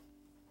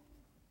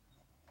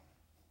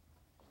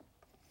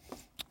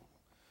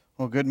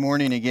Well, good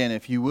morning again.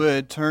 If you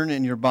would, turn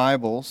in your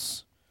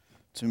Bibles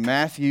to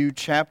Matthew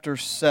chapter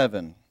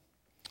 7.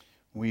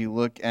 We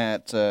look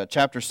at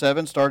chapter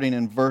 7, starting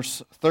in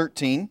verse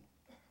 13,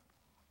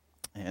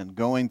 and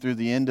going through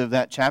the end of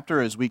that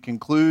chapter as we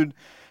conclude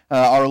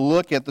our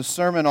look at the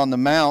Sermon on the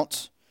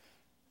Mount,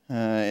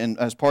 and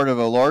as part of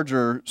a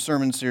larger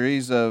sermon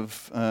series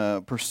of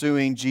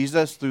pursuing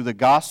Jesus through the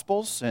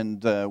Gospels.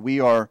 And we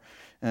are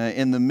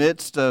in the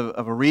midst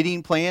of a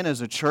reading plan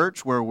as a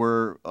church where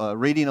we're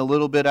reading a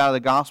little bit out of the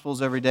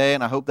Gospels every day,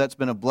 and I hope that's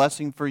been a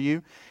blessing for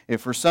you.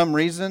 If for some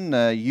reason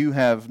you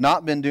have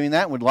not been doing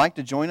that and would like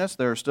to join us,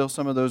 there are still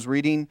some of those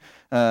reading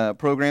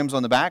programs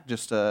on the back,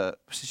 just a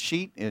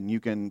sheet, and you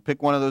can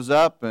pick one of those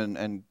up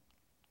and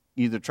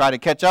either try to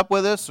catch up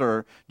with us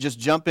or just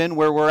jump in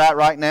where we're at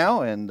right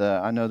now, and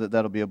I know that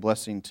that'll be a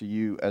blessing to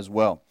you as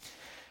well.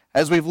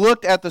 As we've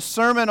looked at the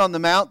Sermon on the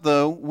Mount,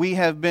 though, we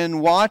have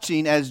been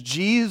watching as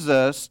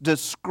Jesus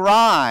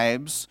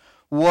describes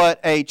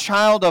what a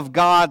child of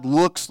God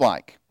looks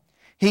like.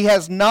 He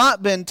has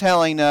not been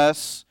telling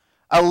us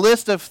a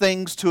list of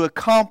things to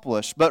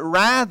accomplish, but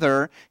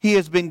rather he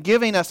has been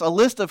giving us a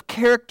list of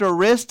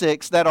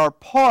characteristics that are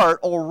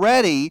part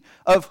already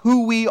of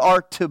who we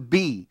are to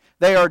be.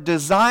 They are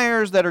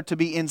desires that are to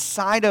be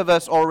inside of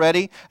us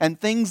already and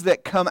things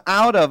that come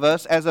out of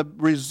us as a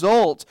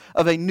result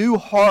of a new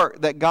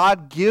heart that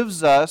God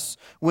gives us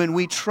when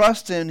we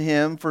trust in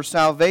Him for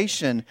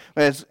salvation.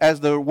 As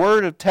the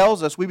Word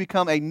tells us, we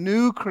become a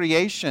new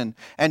creation,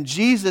 and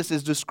Jesus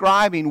is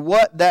describing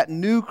what that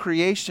new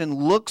creation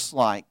looks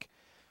like.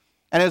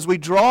 And as we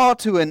draw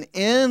to an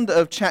end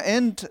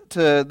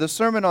to the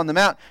Sermon on the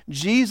Mount,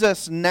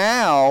 Jesus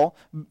now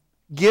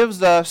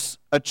gives us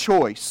a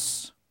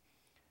choice.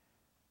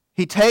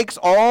 He takes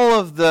all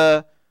of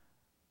the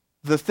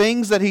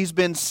things that he's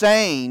been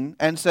saying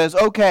and says,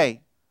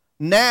 okay,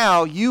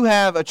 now you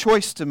have a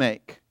choice to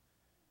make.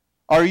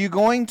 Are you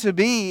going to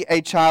be a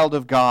child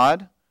of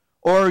God,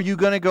 or are you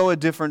going to go a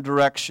different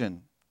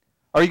direction?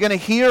 Are you going to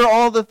hear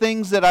all the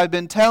things that I've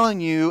been telling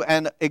you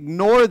and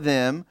ignore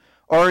them,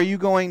 or are you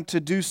going to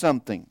do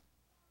something?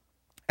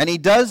 And he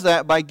does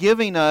that by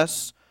giving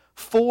us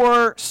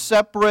four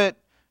separate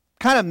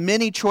kind of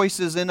mini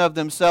choices in of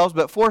themselves,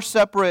 but four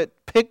separate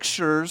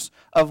pictures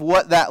of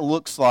what that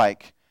looks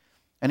like.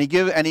 And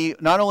he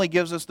not only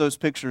gives us those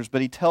pictures,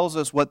 but he tells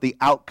us what the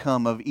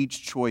outcome of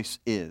each choice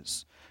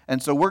is.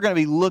 And so we're going to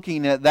be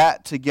looking at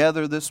that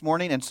together this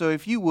morning. And so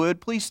if you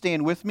would, please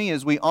stand with me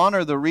as we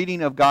honor the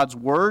reading of God's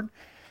Word.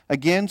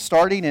 Again,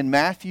 starting in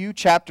Matthew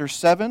chapter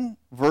 7,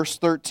 verse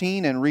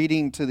 13, and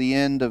reading to the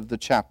end of the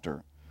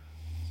chapter.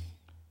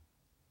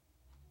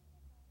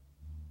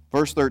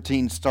 Verse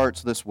 13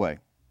 starts this way.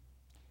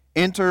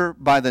 Enter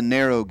by the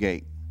narrow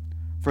gate,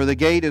 for the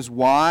gate is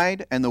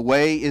wide and the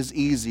way is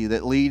easy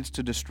that leads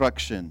to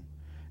destruction,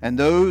 and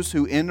those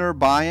who enter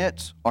by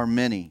it are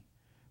many.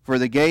 For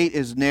the gate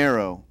is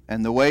narrow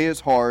and the way is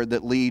hard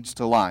that leads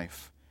to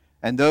life,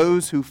 and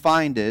those who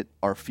find it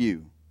are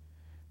few.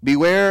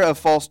 Beware of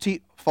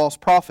false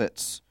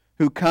prophets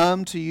who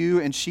come to you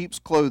in sheep's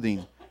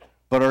clothing,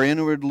 but are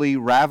inwardly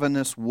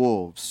ravenous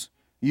wolves.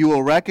 You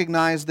will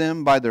recognize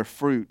them by their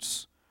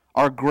fruits.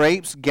 Are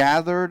grapes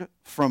gathered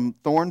from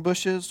thorn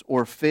bushes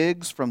or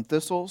figs from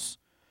thistles?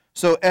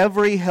 So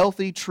every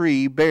healthy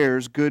tree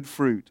bears good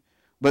fruit,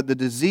 but the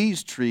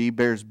diseased tree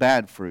bears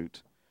bad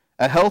fruit.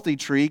 A healthy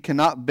tree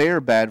cannot bear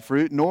bad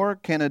fruit, nor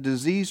can a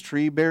diseased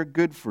tree bear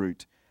good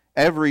fruit.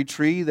 Every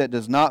tree that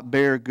does not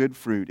bear good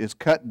fruit is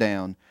cut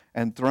down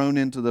and thrown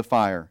into the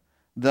fire.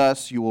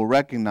 Thus you will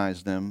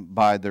recognize them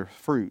by their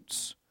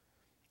fruits.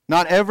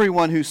 Not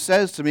everyone who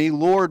says to me,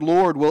 Lord,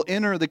 Lord, will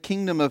enter the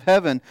kingdom of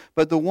heaven,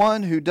 but the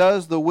one who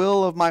does the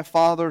will of my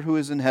Father who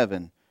is in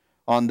heaven.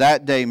 On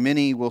that day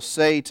many will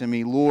say to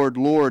me, Lord,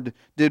 Lord,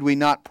 did we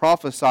not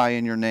prophesy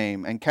in your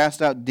name, and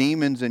cast out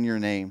demons in your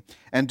name,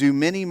 and do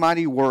many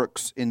mighty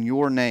works in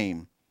your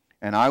name?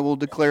 And I will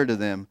declare to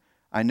them,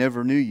 I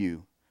never knew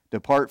you.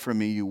 Depart from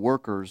me, you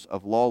workers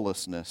of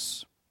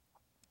lawlessness.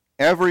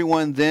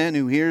 Everyone then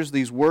who hears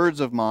these words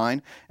of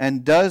mine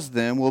and does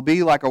them will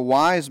be like a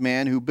wise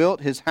man who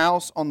built his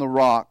house on the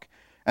rock.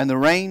 And the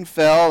rain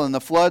fell, and the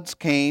floods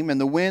came,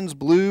 and the winds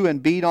blew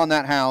and beat on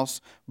that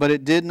house, but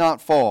it did not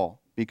fall,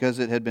 because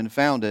it had been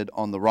founded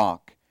on the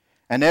rock.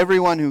 And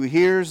everyone who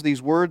hears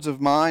these words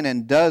of mine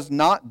and does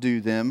not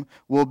do them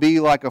will be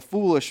like a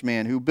foolish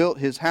man who built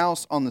his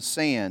house on the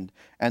sand.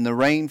 And the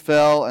rain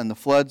fell, and the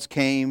floods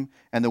came,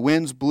 and the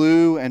winds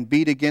blew and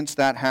beat against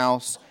that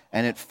house,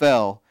 and it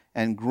fell,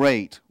 and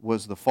great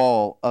was the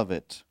fall of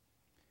it.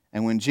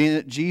 And when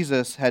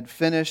Jesus had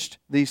finished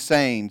these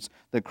sayings,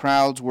 the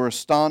crowds were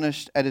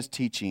astonished at his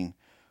teaching,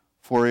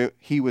 for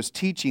he was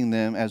teaching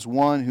them as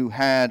one who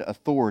had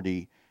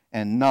authority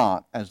and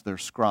not as their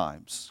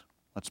scribes.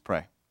 Let's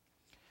pray.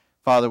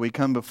 Father, we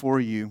come before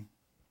you,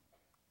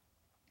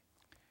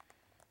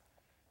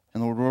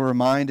 and Lord, we're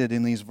reminded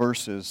in these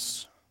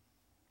verses,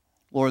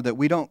 Lord, that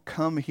we don't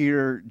come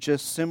here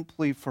just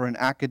simply for an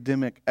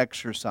academic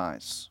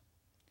exercise.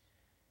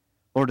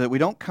 Lord, that we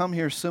don't come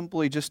here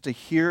simply just to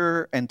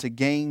hear and to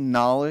gain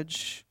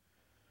knowledge,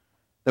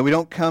 that we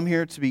don't come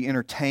here to be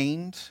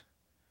entertained,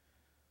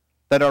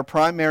 that our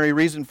primary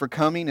reason for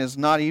coming is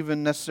not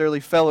even necessarily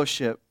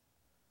fellowship,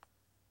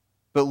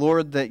 but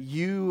Lord, that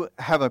you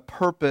have a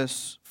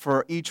purpose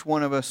for each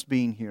one of us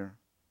being here.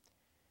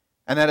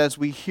 And that as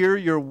we hear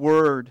your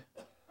word,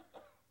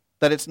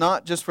 that it's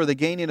not just for the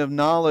gaining of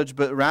knowledge,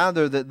 but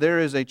rather that there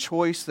is a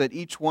choice that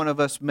each one of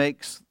us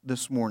makes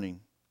this morning.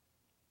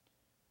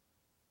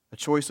 A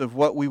choice of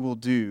what we will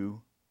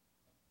do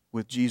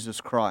with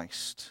Jesus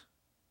Christ.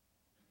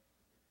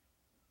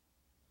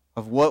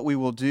 Of what we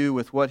will do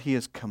with what He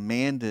has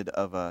commanded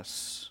of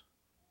us.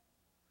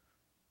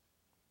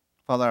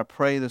 Father, I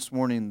pray this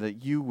morning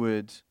that you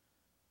would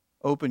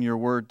open your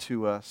word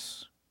to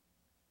us.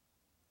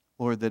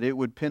 Lord, that it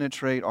would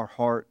penetrate our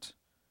heart,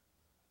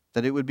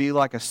 that it would be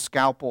like a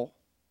scalpel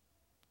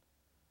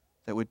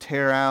that would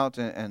tear out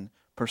and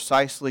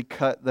precisely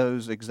cut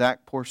those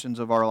exact portions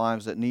of our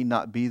lives that need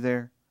not be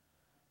there,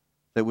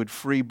 that would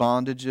free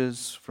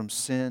bondages from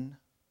sin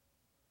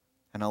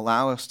and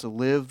allow us to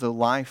live the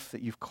life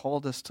that you've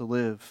called us to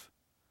live,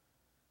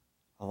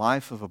 a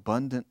life of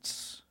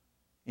abundance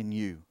in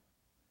you.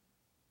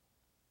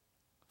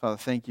 Father,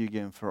 thank you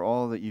again for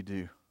all that you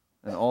do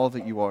and all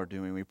that you are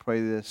doing. We pray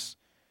this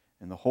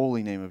in the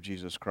holy name of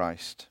Jesus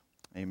Christ.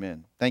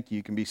 Amen. Thank you.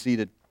 You can be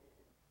seated.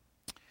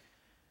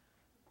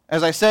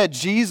 As I said,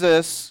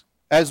 Jesus,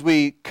 as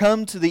we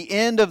come to the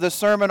end of the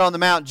Sermon on the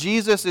Mount,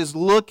 Jesus is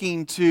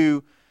looking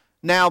to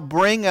now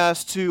bring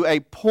us to a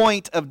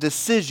point of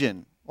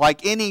decision.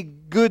 Like any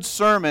good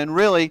sermon,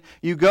 really,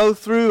 you go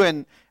through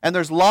and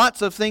there's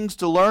lots of things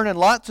to learn and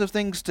lots of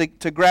things to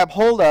grab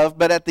hold of,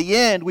 but at the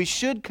end, we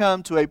should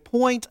come to a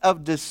point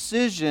of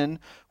decision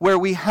where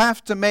we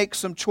have to make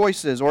some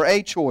choices, or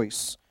a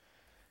choice.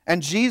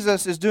 And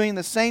Jesus is doing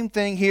the same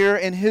thing here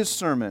in His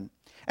sermon.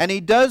 And He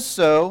does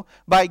so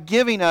by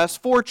giving us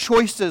 4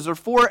 choices or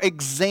 4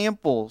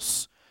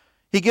 examples.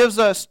 He gives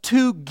us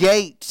 2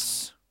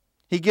 gates.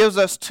 He gives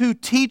us 2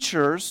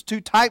 teachers,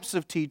 2 types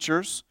of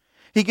teachers.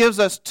 He gives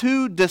us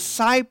 2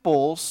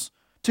 disciples,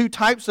 2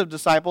 types of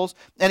disciples.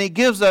 And He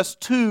gives us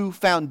 2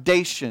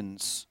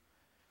 foundations.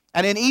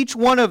 And in each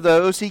one of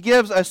those, He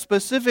gives a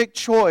specific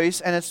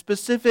choice and a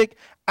specific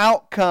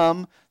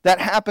outcome that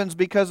happens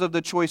because of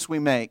the choice we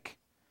make.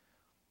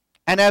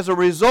 And as a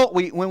result,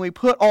 when we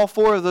put all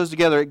 4 of those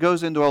together, it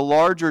goes into a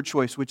larger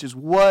choice, which is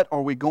what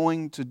are we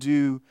going to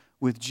do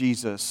with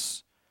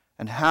Jesus?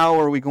 And how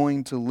are we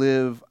going to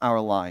live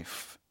our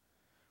life?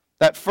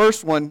 That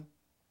first one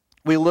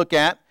we look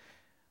at,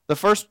 the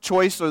first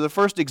choice or the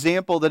first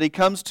example that he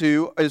comes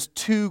to is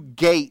 2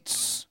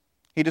 gates.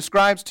 He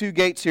describes 2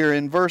 gates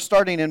here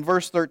starting in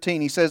verse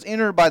 13. He says,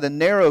 "Enter by the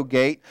narrow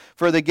gate,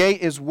 for the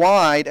gate is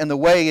wide and the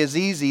way is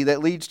easy that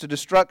leads to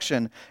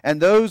destruction.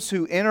 And those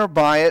who enter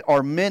by it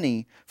are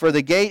many. For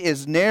the gate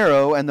is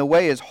narrow and the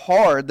way is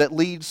hard that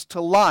leads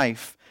to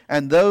life.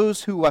 And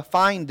those who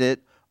find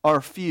it are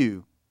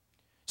few."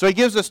 So he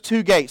gives us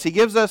 2 gates. He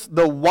gives us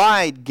the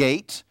wide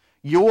gate.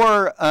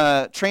 Your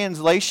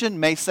translation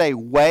may say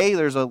way.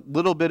 There's a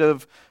little bit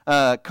of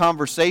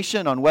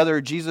conversation on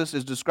whether Jesus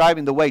is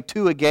describing the way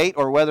to a gate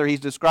or whether he's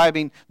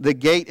describing the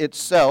gate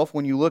itself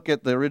when you look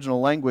at the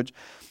original language.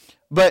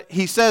 But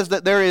he says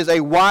that there is a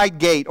wide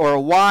gate or a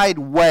wide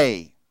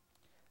way.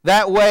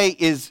 That way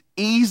is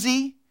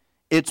easy,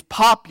 it's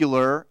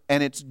popular,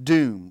 and it's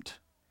doomed.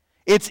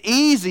 It's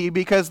easy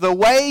because the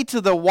way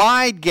to the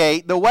wide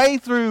gate, the way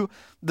through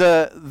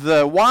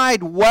the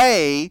wide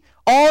way,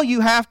 all you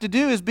have to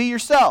do is be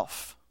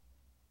yourself.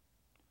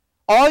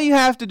 All you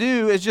have to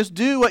do is just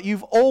do what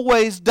you've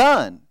always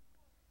done.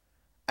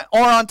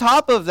 Or on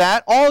top of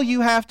that, all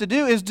you have to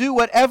do is do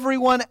what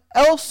everyone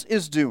else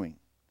is doing.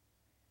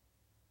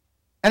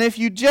 And if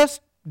you just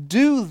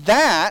do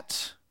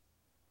that,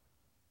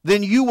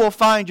 then you will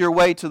find your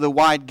way to the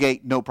wide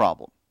gate no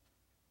problem.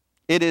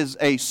 It is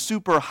a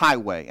super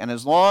highway. And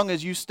as long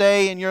as you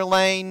stay in your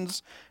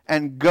lanes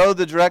and go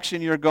the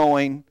direction you're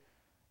going,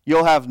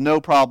 you'll have no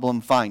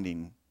problem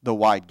finding the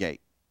wide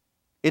gate.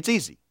 It's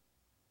easy.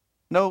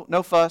 No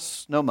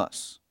fuss, no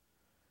muss.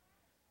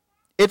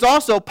 It's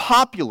also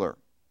popular.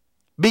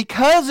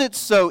 Because it's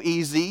so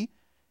easy,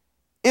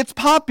 it's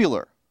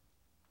popular.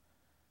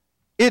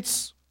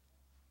 This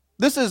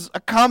is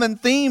a common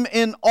theme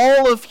in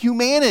all of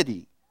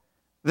humanity,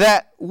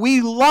 that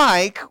we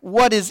like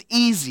what is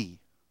easy.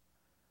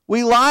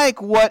 We like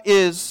what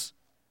is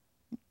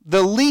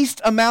the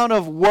least amount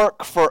of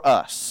work for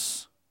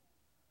us.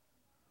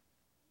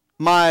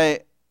 My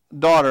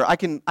daughter,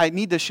 I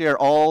need to share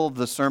all of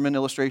the sermon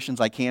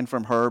illustrations I can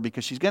from her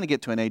because she's going to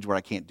get to an age where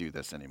I can't do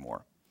this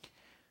anymore.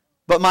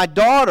 But my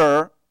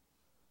daughter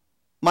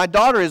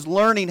is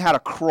learning how to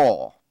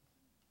crawl.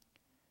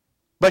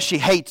 But she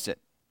hates it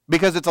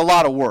because it's a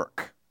lot of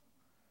work.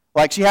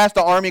 Like she has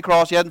to army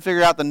crawl. She hasn't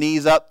figured out the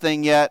knees up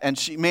thing yet. And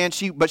she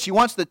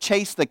wants to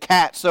chase the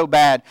cat so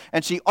bad.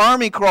 And she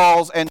army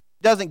crawls and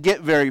doesn't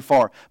get very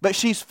far. But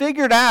she's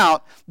figured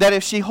out that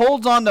if she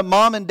holds on to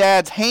mom and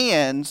dad's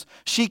hands,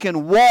 she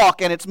can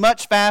walk, and it's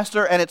much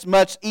faster and it's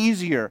much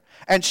easier.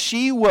 And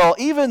she will,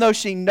 even though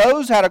she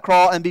knows how to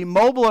crawl and be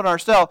mobile in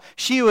herself,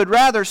 she would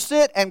rather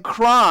sit and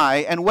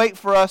cry and wait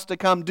for us to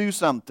come do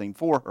something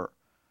for her.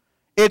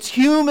 It's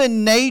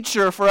human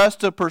nature for us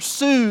to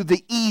pursue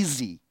the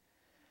easy.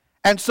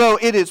 And so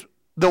it is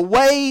the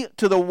way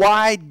to the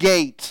wide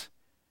gate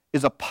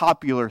is a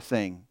popular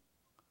thing.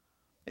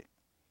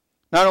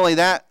 Not only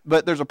that,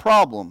 but there's a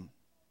problem.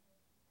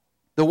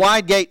 The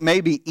wide gate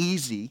may be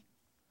easy.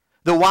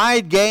 The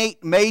wide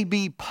gate may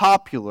be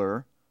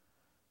popular,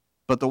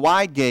 but the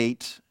wide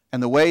gate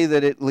and the way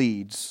that it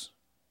leads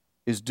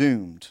is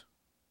doomed.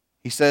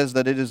 He says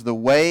that it is the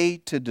way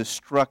to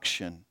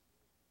destruction.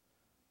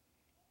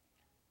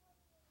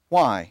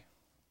 Why?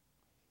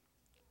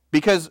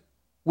 Because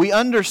we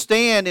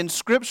understand in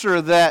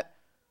Scripture that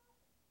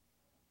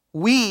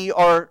we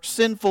are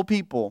sinful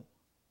people,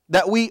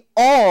 that we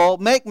all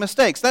make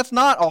mistakes. That's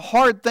not a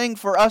hard thing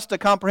for us to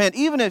comprehend.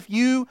 Even if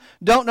you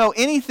don't know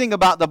anything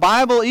about the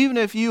Bible, even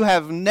if you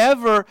have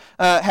never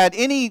had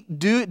any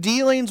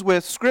dealings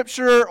with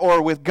Scripture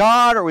or with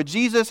God or with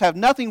Jesus, have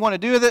nothing want to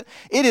do with it,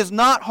 it is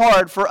not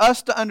hard for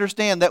us to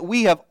understand that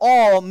we have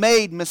all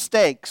made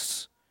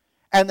mistakes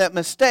and that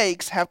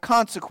mistakes have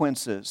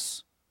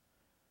consequences.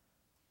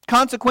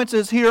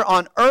 Consequences here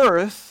on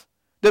earth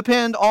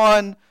depend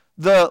on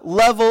the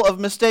level of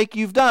mistake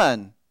you've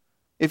done.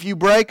 If you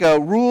break a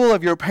rule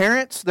of your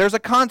parents, there's a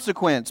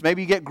consequence.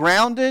 Maybe you get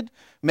grounded.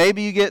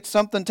 Maybe you get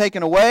something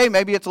taken away.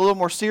 Maybe it's a little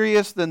more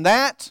serious than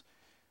that.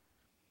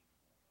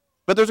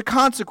 But there's a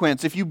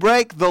consequence. If you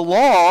break the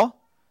law,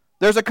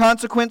 there's a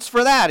consequence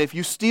for that. If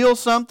you steal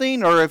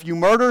something, or if you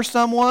murder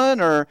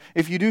someone, or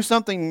if you do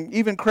something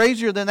even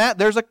crazier than that,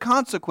 there's a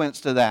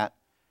consequence to that.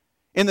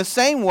 In the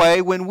same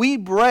way, when we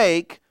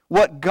break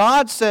what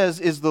God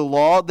says is the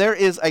law, there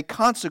is a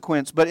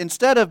consequence, but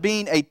instead of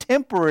being a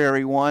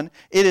temporary one,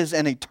 it is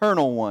an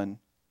eternal one.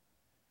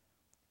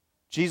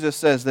 Jesus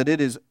says that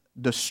it is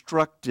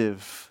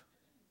destructive.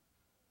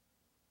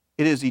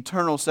 It is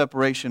eternal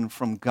separation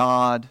from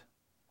God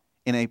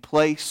in a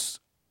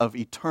place of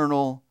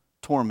eternal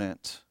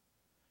torment.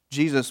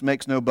 Jesus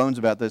makes no bones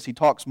about this. He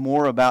talks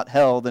more about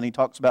hell than he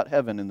talks about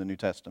heaven in the New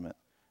Testament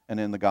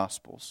and in the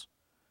Gospels.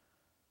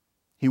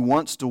 He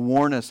wants to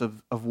warn us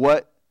of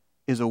what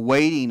is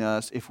awaiting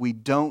us if we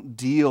don't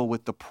deal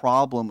with the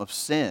problem of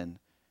sin,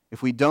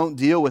 if we don't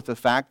deal with the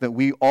fact that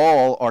we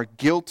all are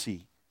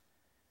guilty.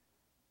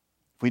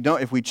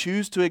 If we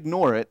choose to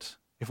ignore it,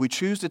 if we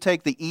choose to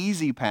take the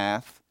easy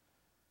path,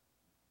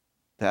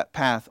 that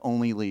path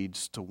only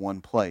leads to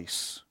one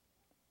place.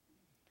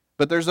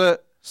 But there's a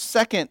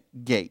second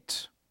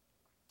gate.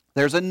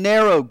 There's a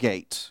narrow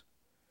gate.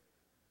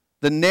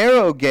 The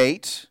narrow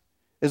gate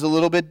is a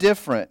little bit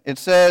different. It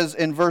says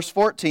in verse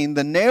 14,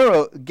 the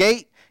narrow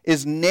gate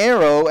is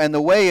narrow and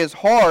the way is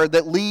hard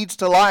that leads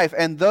to life,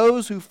 and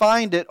those who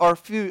find it are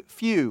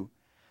few.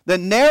 The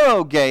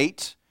narrow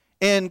gate,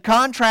 in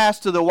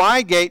contrast to the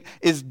wide gate,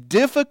 is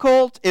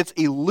difficult, it's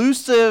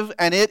elusive,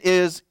 and it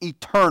is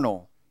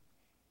eternal.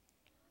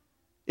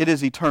 It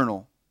is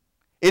eternal.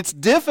 It's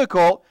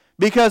difficult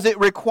because it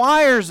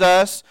requires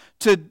us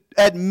to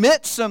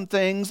admit some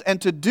things and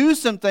to do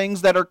some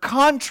things that are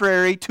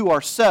contrary to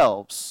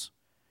ourselves.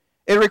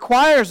 It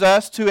requires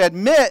us to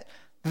admit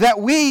that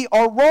we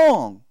are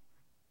wrong.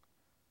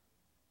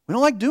 We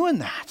don't like doing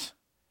that.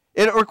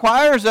 It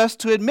requires us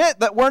to admit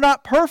that we're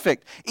not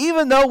perfect.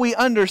 Even though we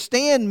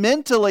understand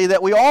mentally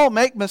that we all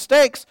make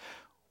mistakes,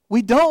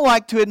 we don't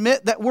like to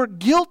admit that we're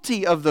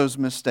guilty of those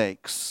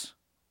mistakes.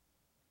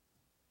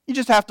 You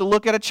just have to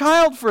look at a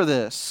child for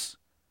this.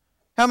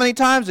 How many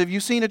times have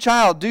you seen a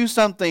child do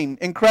something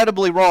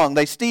incredibly wrong?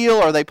 They steal,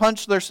 or they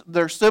punch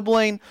their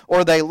sibling,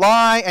 or they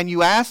lie, and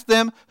you ask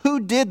them, who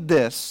did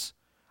this?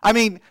 I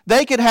mean,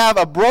 they could have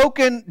a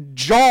broken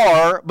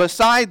jar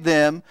beside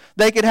them.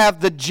 They could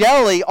have the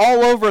jelly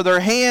all over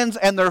their hands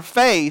and their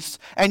face.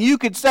 And you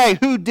could say,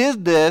 who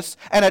did this?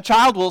 And a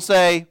child will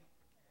say,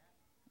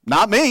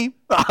 not me.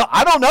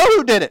 I don't know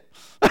who did it.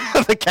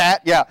 The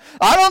cat, yeah.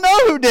 I don't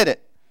know who did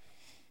it.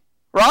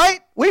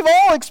 Right? We've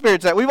all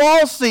experienced that. We've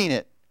all seen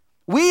it.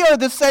 We are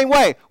the same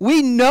way.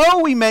 We know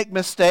we make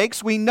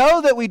mistakes. We know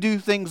that we do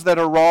things that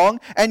are wrong.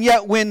 And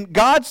yet when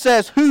God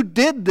says, who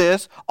did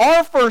this?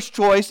 Our first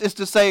choice is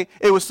to say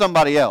it was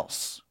somebody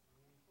else.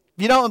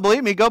 If you don't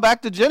believe me, go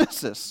back to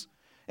Genesis.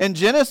 In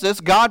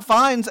Genesis, God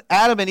finds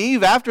Adam and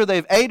Eve after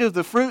they've ate of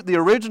the fruit, the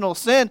original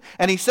sin,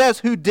 and he says,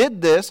 who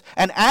did this?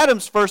 And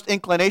Adam's first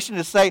inclination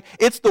is to say,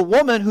 it's the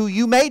woman who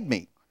you made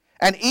me.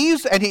 And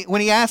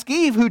when he asked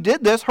Eve who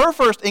did this, her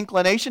first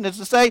inclination is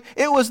to say,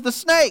 it was the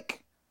snake.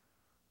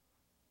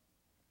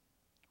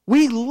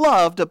 We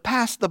love to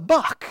pass the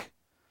buck.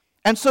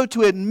 And so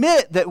to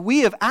admit that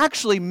we have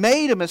actually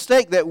made a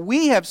mistake, that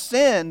we have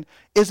sinned,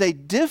 is a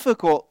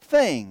difficult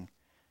thing.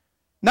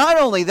 Not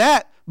only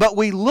that, but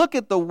we look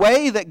at the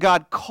way that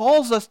God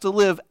calls us to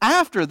live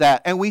after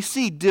that, and we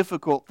see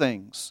difficult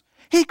things.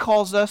 He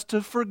calls us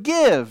to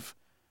forgive.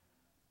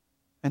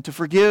 and to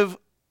forgive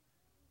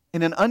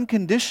in an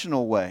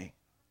unconditional way.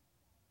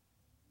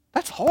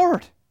 That's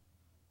hard.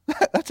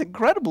 That's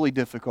incredibly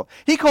difficult.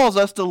 He calls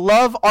us to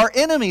love our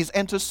enemies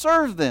and to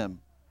serve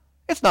them.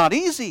 It's not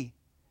easy.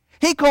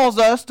 He calls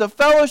us to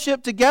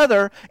fellowship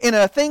together in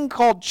a thing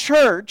called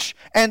church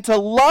and to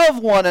love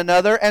one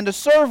another and to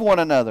serve one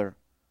another.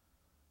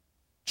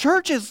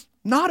 Church is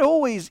not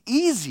always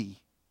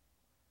easy.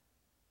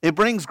 It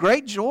brings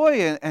great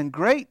joy and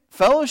great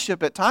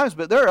fellowship at times,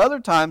 but there are other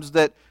times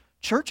that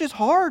church is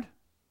hard.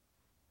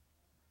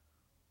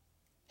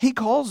 He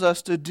calls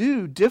us to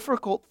do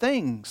difficult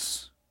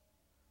things.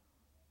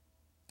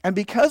 And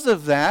because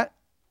of that,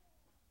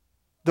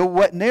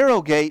 the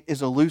narrow gate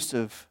is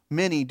elusive.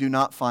 Many do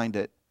not find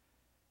it.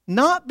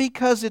 Not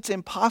because it's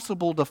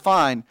impossible to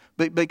find,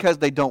 but because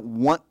they don't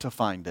want to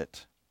find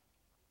it.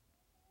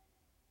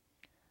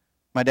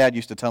 My dad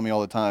used to tell me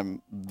all the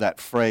time that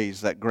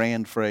phrase, that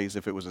grand phrase,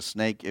 if it was a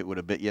snake, it would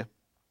have bit you.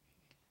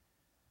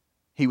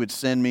 He would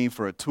send me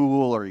for a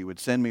tool or he would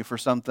send me for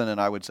something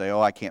and I would say,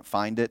 I can't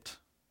find it.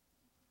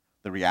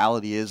 The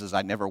reality is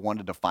I never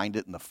wanted to find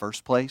it in the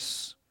first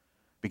place.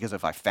 Because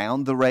if I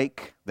found the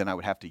rake, then I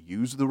would have to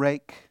use the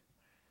rake.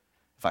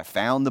 If I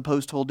found the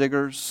post hole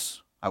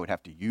diggers, I would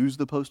have to use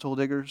the post hole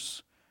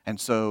diggers. And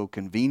so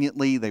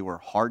conveniently, they were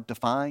hard to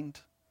find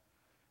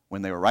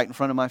when they were right in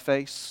front of my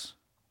face.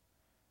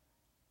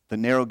 The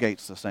narrow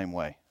gate's the same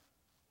way.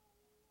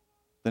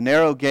 The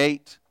narrow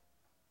gate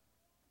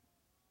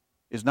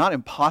is not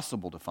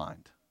impossible to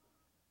find,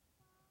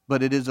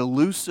 but it is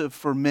elusive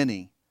for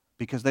many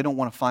because they don't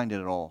want to find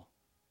it at all.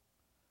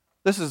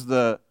 This is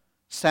the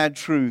sad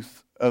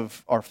truth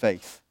of our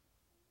faith.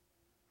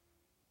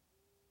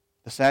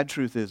 The sad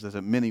truth is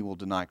that many will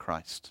deny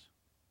Christ.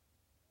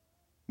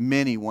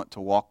 Many want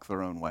to walk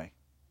their own way.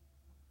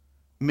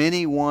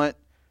 Many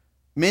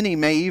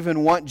may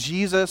even want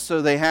Jesus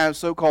so they have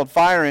so-called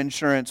fire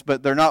insurance,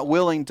 but they're not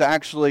willing to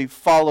actually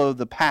follow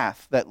the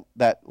path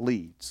that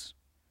leads.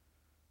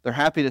 They're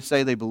happy to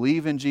say they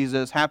believe in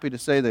Jesus, happy to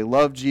say they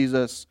love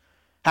Jesus,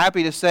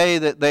 happy to say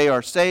that they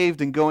are saved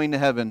and going to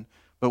heaven,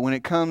 but when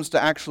it comes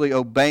to actually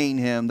obeying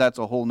Him, that's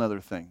a whole other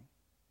thing.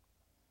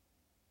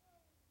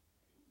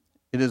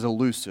 It is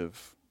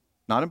elusive.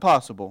 Not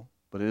impossible,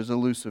 but it is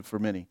elusive for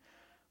many.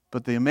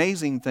 But the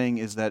amazing thing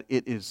is that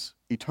it is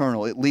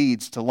eternal. It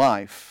leads to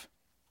life.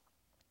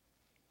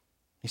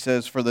 He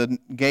says, for the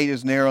gate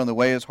is narrow and the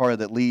way is hard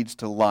that leads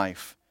to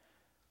life.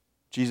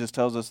 Jesus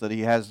tells us that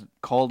He has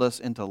called us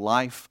into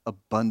life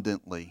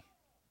abundantly.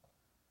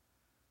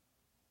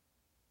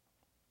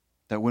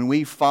 That when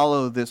we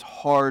follow this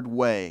hard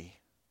way,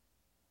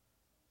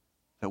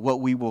 that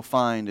what we will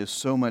find is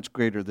so much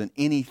greater than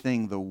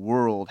anything the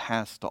world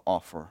has to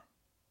offer.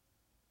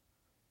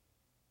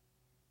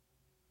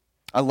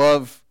 I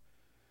love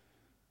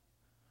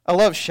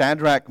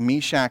Shadrach,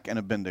 Meshach, and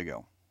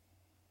Abednego.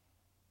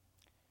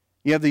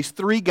 You have these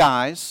three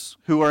guys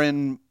who are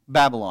in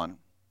Babylon.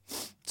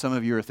 Some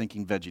of you are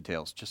thinking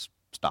VeggieTales. Just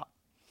stop.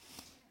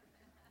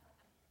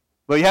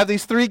 But you have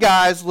these three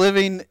guys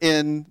living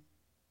in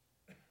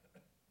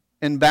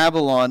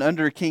Babylon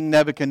under King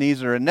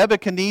Nebuchadnezzar. And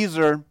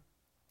Nebuchadnezzar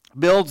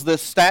builds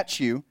this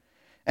statue,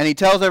 and he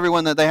tells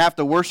everyone that they have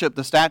to worship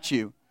the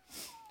statue.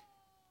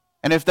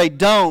 And if they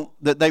don't,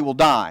 that they will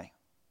die.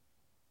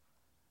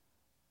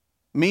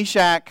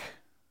 Meshach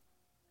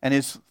and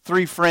his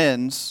two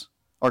friends,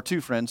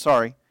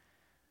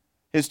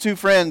 his two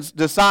friends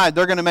decide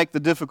they're going to make the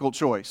difficult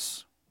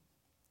choice.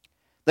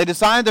 They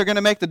decide they're going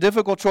to make the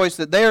difficult choice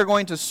that they are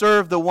going to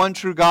serve the one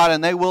true God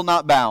and they will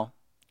not bow.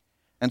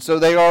 And so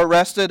they are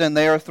arrested and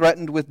they are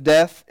threatened with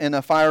death in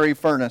a fiery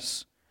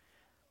furnace.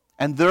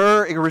 And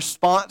their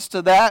response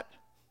to that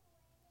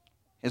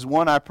is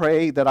one I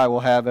pray that I will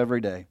have every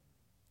day.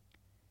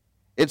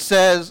 It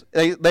says,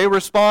 they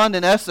respond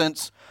in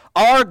essence,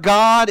 our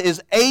God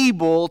is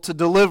able to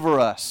deliver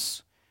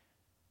us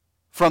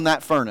from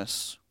that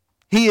furnace.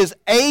 He is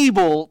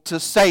able to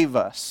save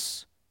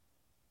us.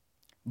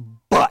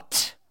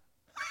 But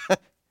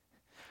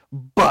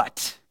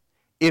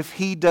if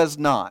He does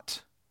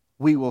not,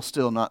 we will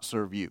still not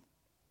serve you.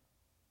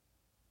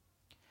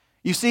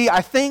 You see,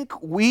 I think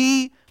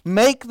we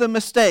make the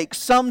mistake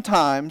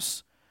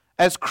sometimes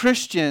as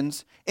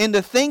Christians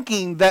into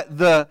thinking that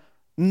the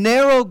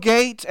narrow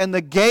gate and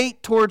the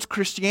gate towards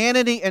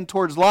Christianity and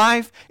towards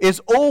life is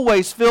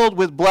always filled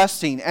with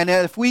blessing. And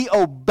if we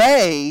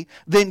obey,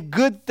 then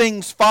good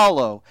things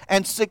follow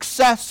and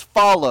success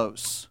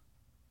follows.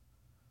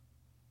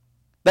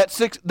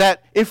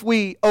 That if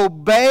we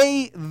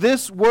obey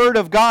this word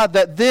of God,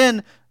 that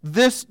then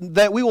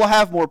that we will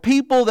have more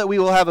people, that we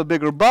will have a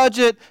bigger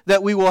budget,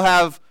 that we will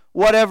have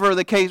whatever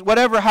the case,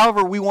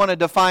 however we want to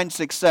define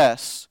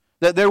success,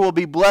 that there will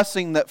be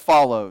blessing that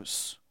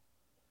follows.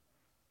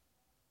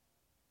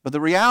 But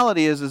the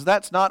reality is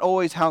that's not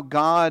always how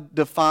God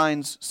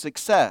defines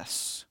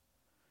success.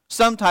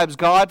 Sometimes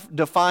God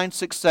defines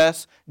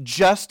success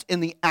just in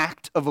the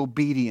act of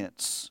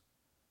obedience.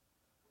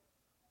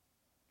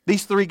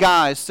 These three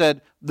guys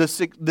said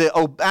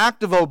the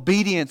act of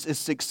obedience is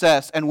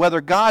success, and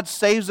whether God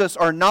saves us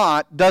or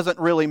not doesn't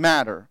really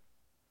matter.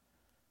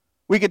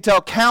 We could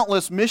tell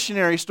countless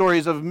missionary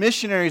stories of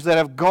missionaries that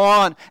have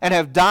gone and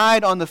have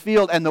died on the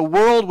field, and the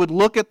world would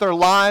look at their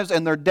lives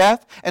and their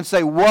death and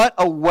say, what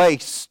a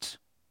waste.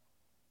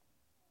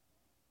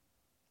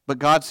 But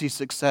God sees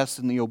success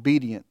in the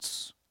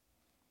obedience.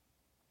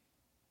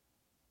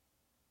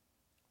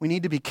 We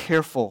need to be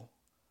careful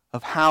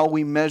of how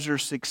we measure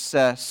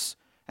success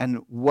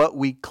and what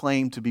we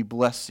claim to be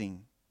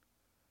blessing.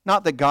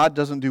 Not that God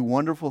doesn't do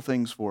wonderful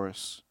things for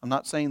us. I'm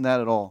not saying that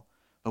at all.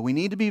 But we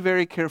need to be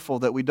very careful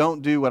that we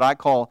don't do what I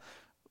call,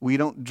 we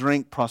don't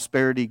drink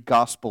prosperity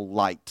gospel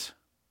light.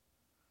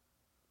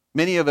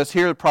 Many of us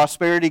hear the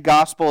prosperity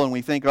gospel and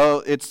we think,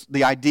 oh, it's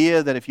the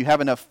idea that if you have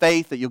enough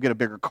faith that you'll get a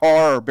bigger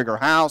car or a bigger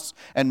house.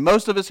 And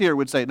most of us here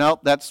would say, no,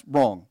 that's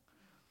wrong.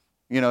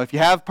 You know, if you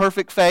have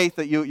perfect faith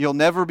that you'll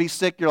never be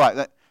sick, you're like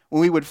that.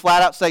 We would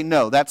flat out say,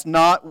 no, that's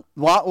not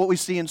what we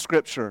see in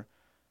Scripture.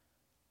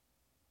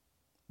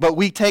 But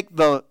we take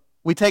the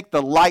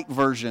light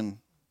version.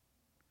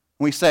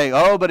 We say,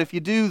 oh, but if you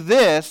do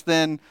this,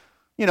 then,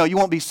 you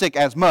won't be sick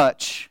as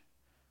much.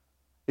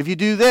 If you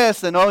do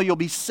this, then, you'll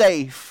be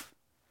safe.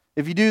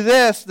 If you do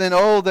this, then,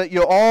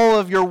 that all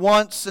of your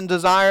wants and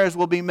desires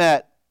will be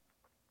met.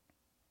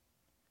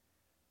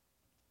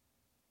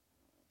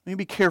 Let me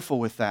be careful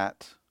with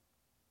that.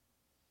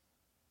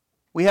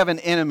 We have an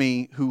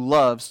enemy who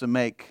loves to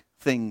make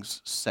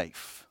things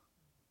safe.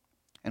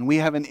 And we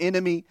have an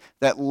enemy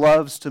that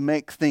loves to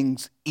make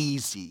things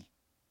easy.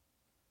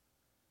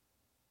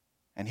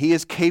 And he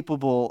is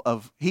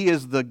he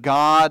is the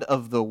God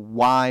of the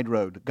wide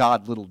road,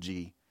 God little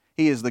g.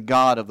 He is the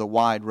God of the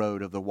wide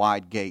road, of the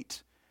wide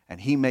gate. And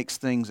he makes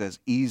things as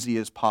easy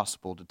as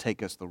possible to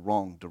take us the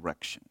wrong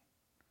direction.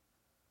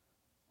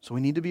 So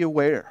we need to be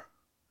aware.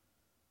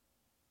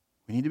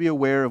 We need to be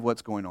aware of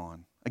what's going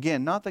on.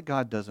 Again, not that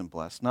God doesn't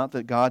bless, not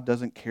that God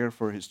doesn't care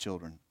for his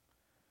children.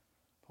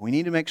 But we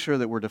need to make sure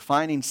that we're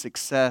defining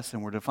success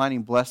and we're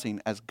defining blessing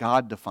as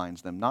God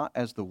defines them, not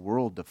as the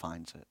world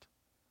defines it.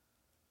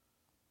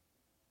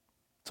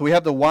 So we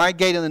have the wide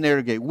gate and the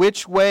narrow gate.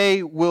 Which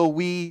way will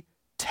we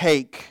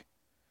take?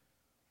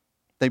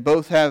 They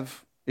both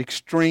have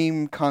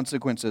extreme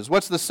consequences.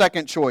 What's the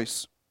second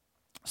choice?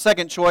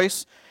 Second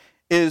choice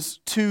is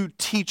two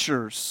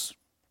teachers.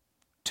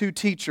 Two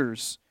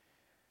teachers.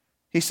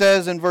 He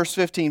says in verse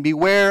 15,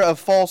 beware of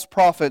false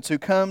prophets who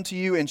come to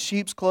you in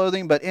sheep's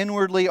clothing, but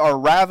inwardly are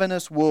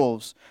ravenous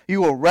wolves.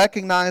 You will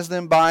recognize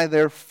them by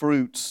their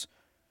fruits.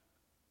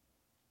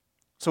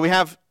 So we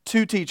have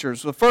two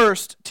teachers. The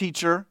first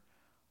teacher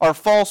are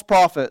false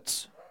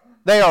prophets.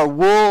 They are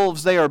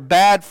wolves, they are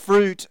bad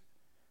fruit,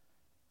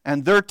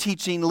 and their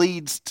teaching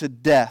leads to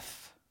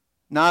death,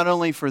 not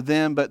only for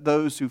them, but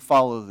those who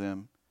follow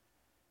them.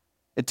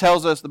 It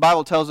tells us, the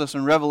Bible tells us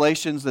in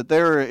Revelations that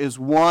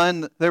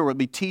there will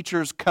be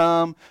teachers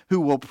come who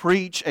will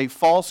preach a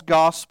false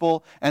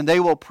gospel, and they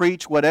will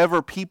preach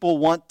whatever people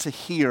want to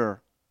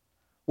hear.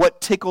 What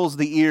tickles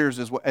the ears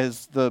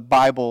is the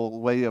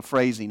Bible way of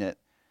phrasing it.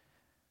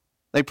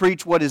 They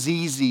preach what is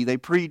easy. They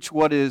preach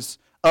what is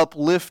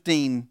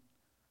uplifting.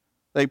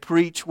 They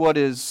preach what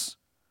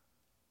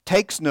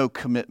takes no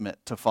commitment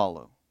to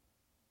follow.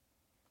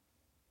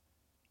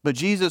 But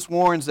Jesus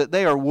warns that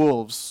they are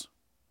wolves.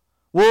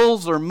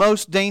 Wolves are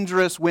most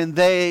dangerous when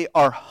they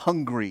are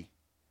hungry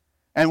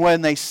and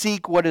when they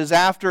seek what is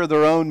after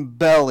their own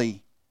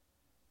belly.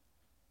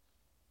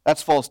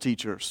 That's false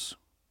teachers.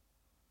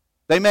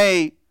 They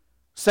may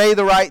say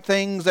the right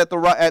things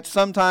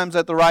sometimes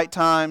at the right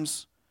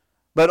times,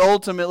 but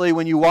ultimately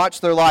when you watch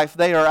their life,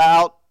 they are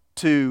out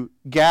to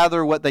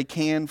gather what they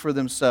can for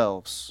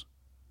themselves.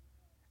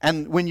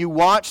 And when you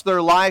watch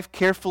their life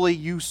carefully,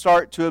 you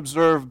start to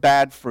observe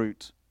bad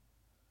fruit.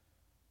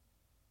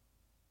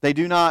 They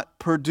do not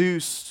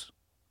produce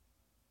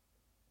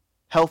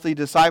healthy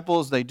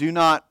disciples. They do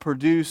not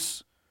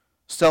produce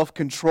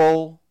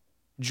self-control,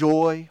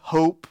 joy,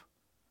 hope.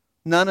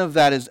 None of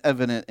that is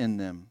evident in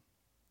them.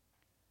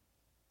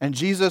 And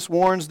Jesus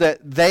warns that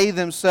they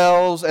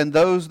themselves and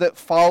those that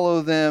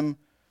follow them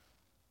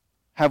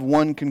have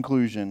one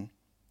conclusion.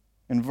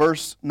 In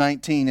verse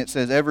 19 it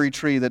says, every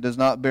tree that does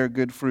not bear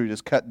good fruit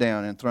is cut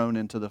down and thrown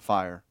into the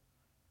fire.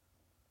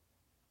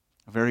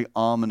 A very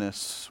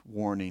ominous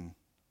warning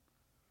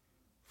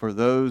for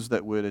those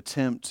that would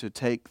attempt to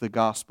take the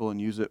gospel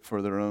and use it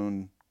for their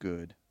own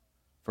good,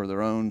 for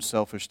their own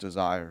selfish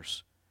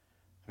desires.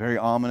 A very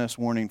ominous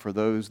warning for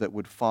those that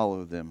would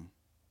follow them.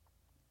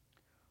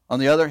 On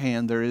the other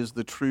hand, there is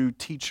the true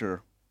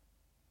teacher.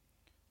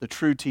 The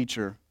true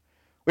teacher.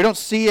 We don't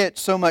see it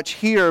so much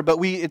here, but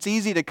it's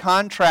easy to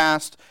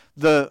contrast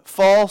the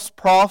false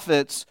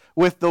prophets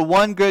with the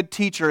one good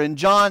teacher. In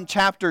John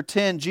chapter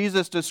 10,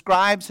 Jesus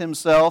describes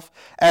himself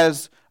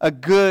as a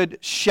good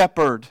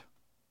shepherd.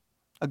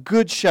 A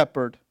good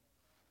shepherd.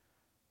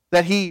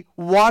 That he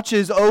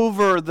watches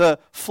over the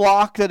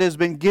flock that has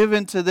been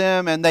given to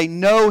them, and they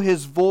know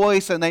his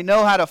voice, and they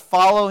know how to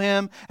follow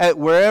him at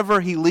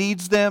wherever he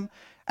leads them.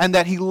 and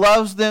that He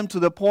loves them to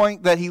the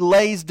point that He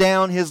lays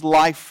down His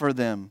life for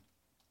them.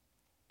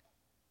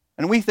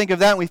 And we think of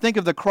that, and we think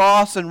of the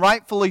cross, and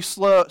rightfully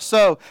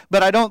so,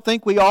 but I don't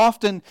think we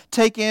often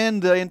take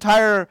in the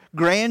entire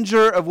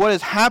grandeur of what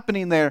is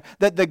happening there.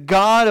 That the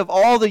God of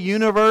all the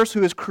universe,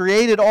 who has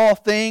created all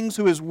things,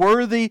 who is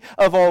worthy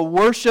of all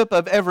worship,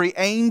 of every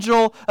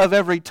angel, of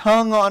every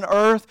tongue on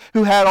earth,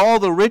 who had all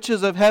the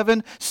riches of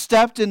heaven,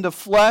 stepped into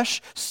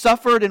flesh,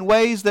 suffered in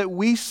ways that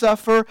we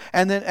suffer,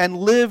 and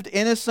lived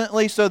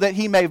innocently so that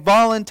He may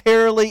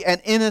voluntarily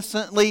and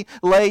innocently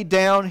lay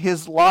down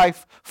His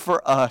life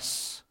for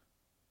us.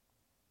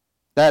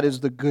 That is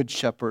the Good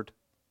Shepherd.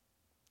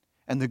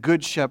 And the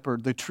Good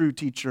Shepherd, the true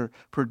teacher,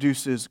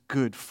 produces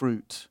good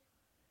fruit.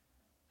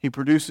 He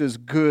produces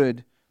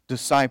good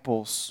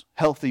disciples,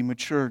 healthy,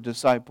 mature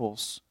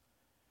disciples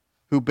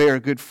who bear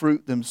good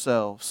fruit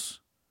themselves,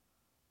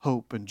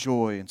 hope and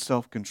joy and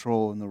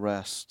self-control and the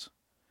rest.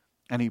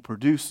 And He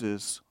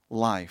produces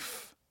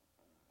life.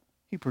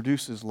 He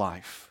produces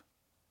life,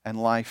 and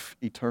life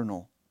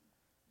eternal.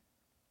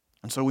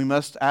 And so we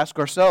must ask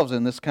ourselves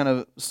in this kind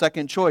of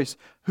second choice,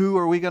 who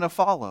are we going to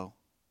follow?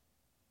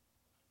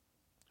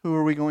 Who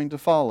are we going to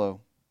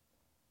follow?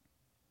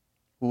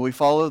 Will we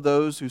follow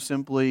those who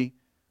simply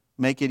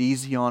make it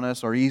easy on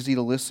us, are easy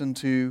to listen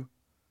to,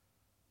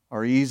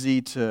 are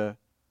easy to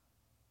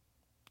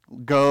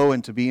go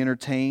and to be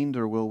entertained?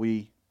 Or will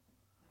we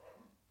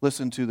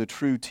listen to the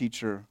true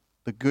teacher,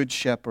 the Good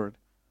Shepherd?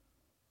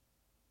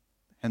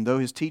 And though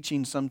His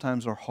teachings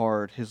sometimes are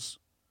hard, His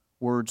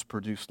words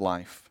produce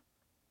life.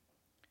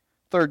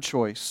 Third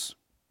choice,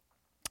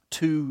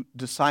 two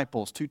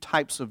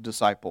types of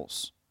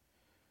disciples.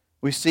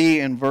 We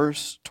see in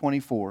verse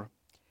 24,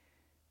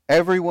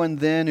 everyone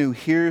then who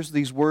hears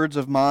these words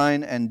of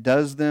mine and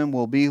does them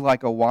will be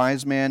like a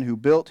wise man who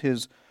built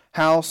his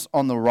house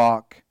on the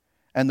rock,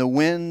 and the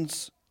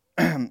winds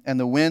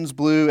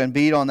blew and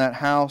beat on that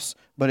house,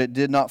 but it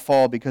did not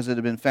fall because it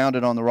had been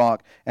founded on the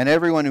rock. And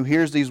everyone who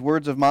hears these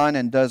words of mine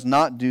and does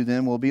not do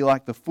them will be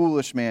like the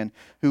foolish man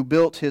who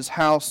built his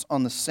house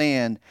on the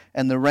sand,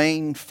 and the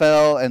rain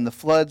fell, and the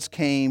floods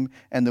came,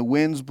 and the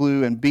winds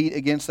blew and beat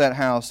against that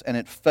house, and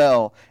it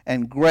fell,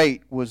 and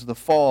great was the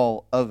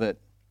fall of it.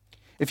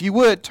 If you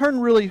would, turn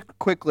really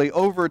quickly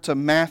over to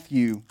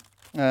Matthew,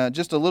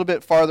 just a little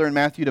bit farther in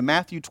Matthew, to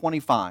Matthew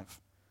 25.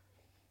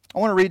 I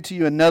want to read to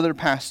you another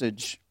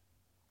passage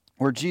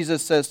where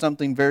Jesus says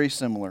something very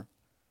similar.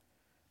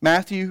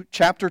 Matthew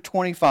chapter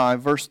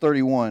 25, verse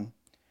 31.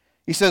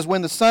 He says,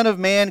 when the Son of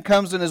Man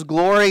comes in His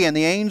glory and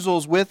the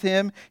angels with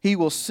Him, He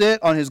will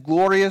sit on His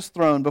glorious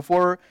throne.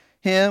 Before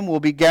Him will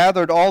be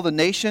gathered all the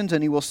nations,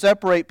 and He will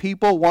separate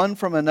people one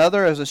from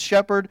another as a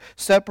shepherd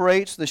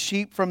separates the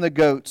sheep from the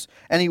goats.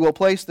 And He will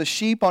place the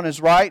sheep on His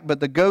right, but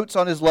the goats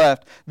on His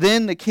left.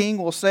 Then the King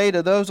will say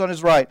to those on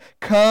His right,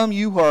 come,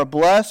 you who are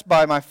blessed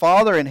by my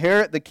Father,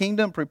 inherit the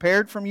kingdom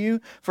prepared from you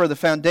for the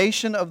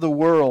foundation of the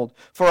world.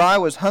 For I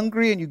was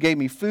hungry, and you gave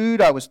me food.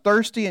 I was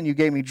thirsty, and you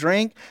gave me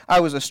drink. I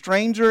was a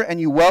stranger,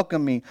 and you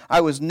welcomed me. I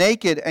was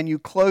naked, and you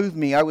clothed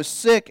me. I was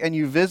sick, and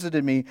you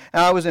visited me.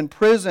 And I was in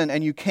prison,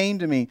 and you came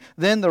to me.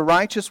 Then the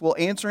righteous will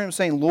answer Him,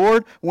 saying,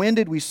 Lord, when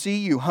did we see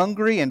you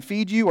hungry and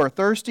feed you, or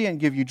thirsty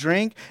and give you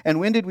drink? And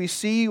when did we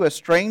see you a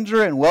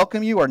stranger and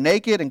welcome you, or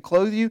naked and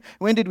clothe you?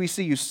 When did we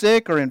see you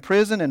sick or in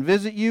prison and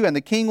visit you? And the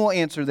King will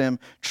answer them,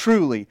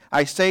 truly,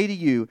 I say to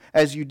you,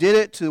 as you did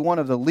it to one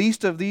of the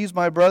least of these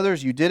my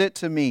brothers, you did it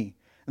to me.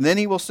 And then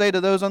He will say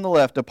to those on the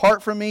left,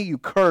 depart from me, you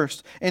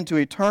cursed, into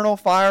eternal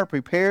fire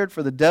prepared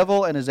for the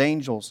devil and his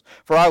angels.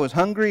 For I was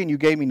hungry, and you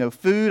gave me no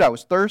food. I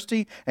was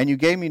thirsty, and you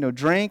gave me no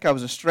drink. I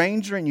was a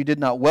stranger, and you did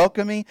not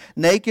welcome me.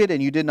 Naked,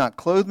 and you did not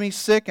clothe me.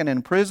 Sick and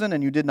in prison,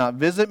 and you did not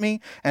visit me.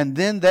 And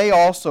then they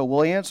also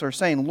will answer,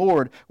 saying,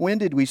 Lord, when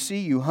did we see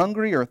you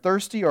hungry or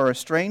thirsty or a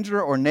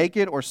stranger or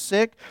naked or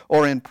sick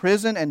or in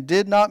prison and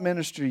did not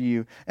minister to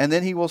you? And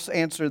then He will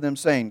answer them,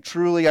 saying,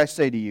 truly I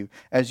say to you,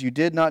 as you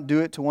did not do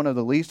it to one of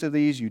the least of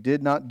these, you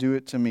did not do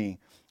it to me.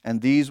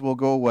 And these will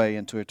go away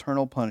into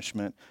eternal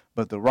punishment,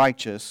 but the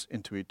righteous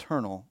into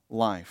eternal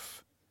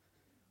life.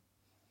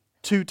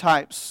 Two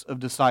types of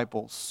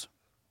disciples.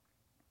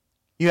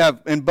 You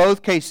have, in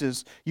both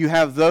cases, you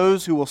have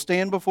those who will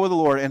stand before the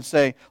Lord and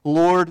say,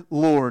 Lord,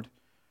 Lord.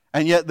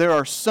 And yet there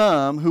are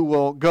some who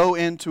will go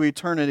into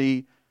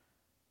eternity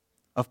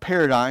of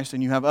paradise,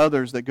 and you have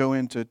others that go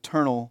into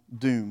eternal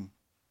doom.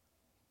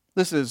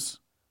 This is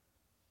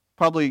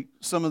probably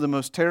some of the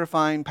most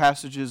terrifying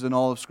passages in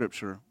all of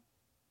Scripture.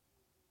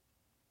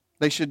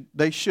 They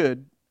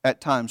should at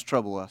times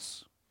trouble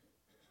us.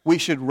 We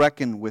should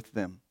reckon with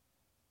them.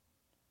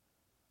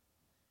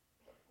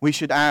 We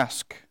should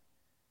ask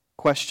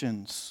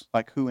questions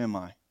like, who am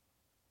I?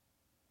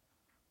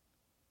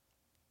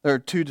 There are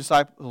two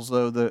disciples,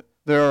 though.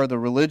 There are the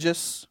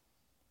religious.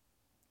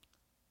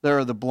 They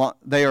are the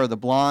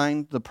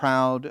blind, the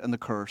proud, and the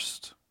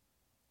cursed.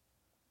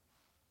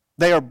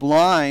 They are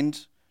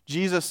blind.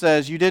 Jesus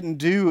says, you didn't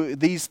do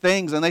these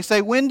things. And they say,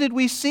 when did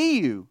we see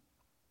you?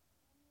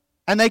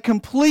 And they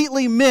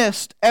completely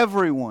missed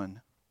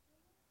everyone.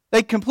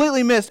 They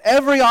completely missed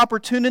every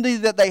opportunity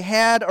that they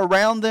had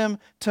around them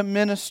to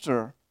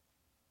minister.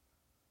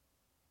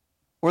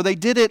 Or they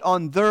did it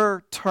on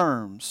their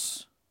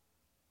terms.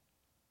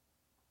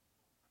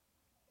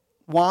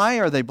 Why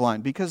are they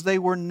blind? Because they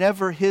were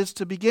never His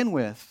to begin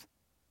with.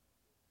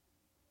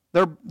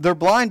 They're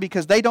blind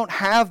because they don't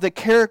have the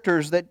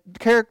descriptors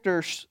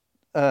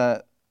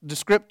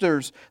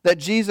that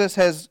Jesus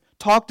has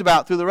talked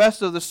about through the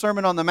rest of the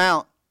Sermon on the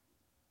Mount.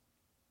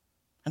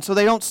 And so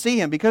they don't see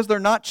Him. Because they're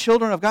not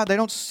children of God, they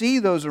don't see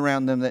those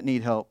around them that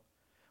need help.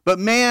 But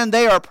man,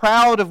 they are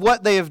proud of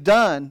what they have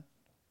done.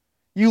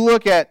 You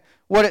look at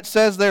what it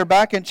says there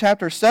back in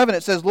chapter 7.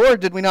 It says, Lord,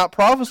 did we not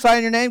prophesy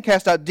in your name,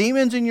 cast out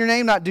demons in your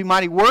name, not do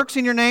mighty works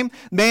in your name?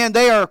 Man,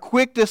 they are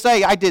quick to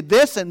say, I did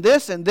this and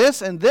this and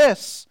this and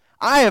this.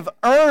 I have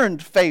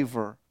earned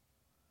favor.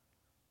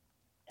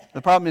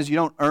 The problem is you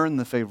don't earn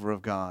the favor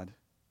of God.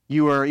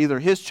 You are either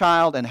His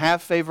child and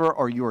have favor,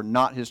 or you are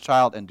not His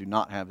child and do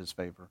not have His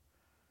favor.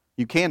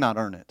 You cannot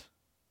earn it.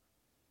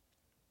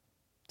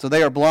 So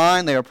they are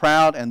blind, they are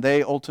proud, and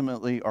they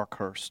ultimately are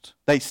cursed.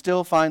 They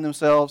still find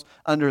themselves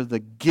under the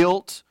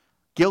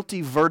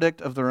guilty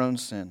verdict of their own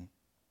sin.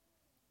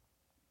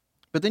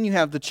 But then you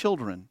have the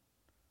children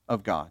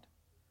of God.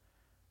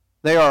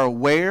 They are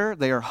aware,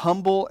 they are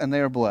humble, and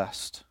they are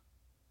blessed.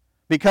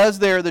 Because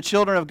they are the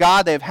children of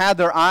God, they've had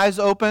their eyes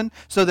open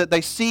so that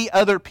they see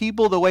other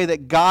people the way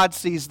that God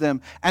sees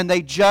them, and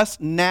they just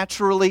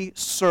naturally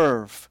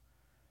serve.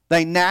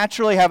 They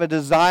naturally have a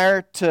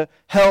desire to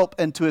help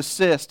and to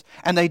assist,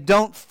 and they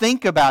don't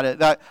think about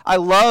it. I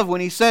love when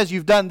He says,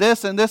 you've done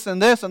this and this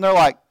and this, and they're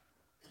like,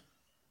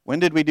 when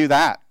did we do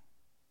that?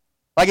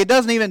 Like it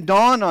doesn't even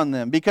dawn on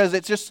them because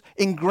it's just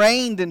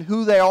ingrained in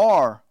who they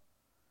are.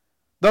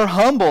 They're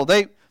humble.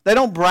 They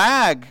don't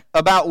brag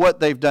about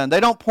what they've done. They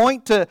don't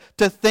point to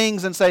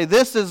things and say,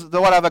 this is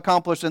what I've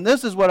accomplished, and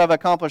this is what I've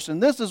accomplished,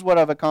 and this is what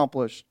I've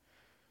accomplished.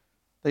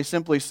 They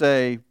simply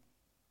say,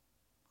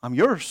 I'm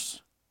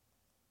yours.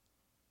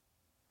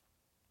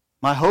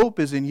 My hope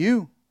is in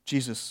you,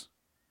 Jesus.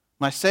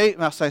 My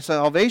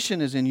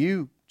salvation is in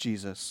you,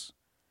 Jesus.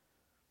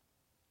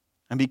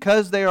 And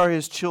because they are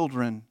His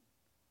children,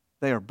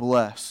 they are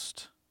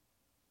blessed.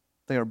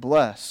 They are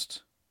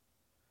blessed.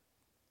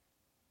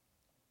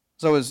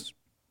 So I was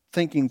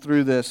thinking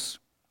through this,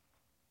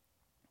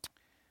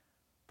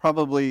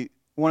 probably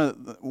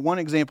one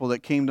example that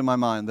came to my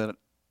mind that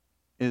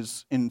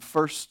is in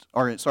 2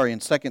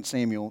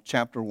 Samuel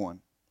chapter 1.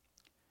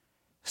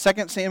 2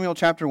 Samuel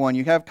chapter 1,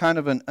 you have kind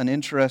of an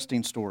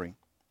interesting story.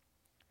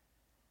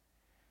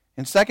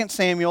 In 2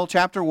 Samuel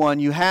chapter 1,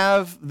 you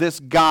have this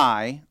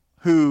guy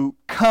who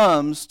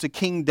comes to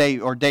King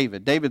David, or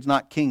David. David's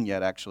not king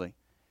yet, actually.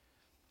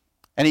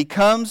 And he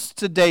comes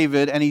to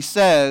David and he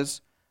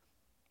says,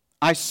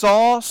 I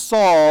saw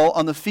Saul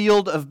on the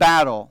field of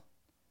battle,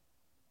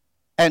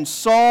 and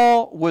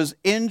Saul was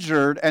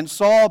injured, and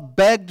Saul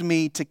begged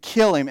me to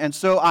kill him. And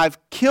so I've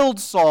killed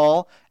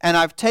Saul, and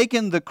I've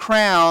taken the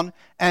crown,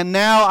 and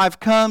now I've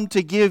come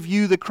to give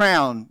you the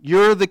crown.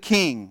 You're the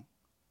king.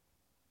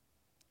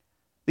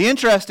 The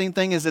interesting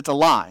thing is it's a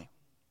lie.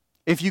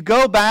 If you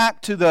go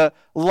back to the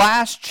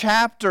last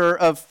chapter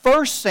of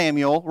 1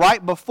 Samuel,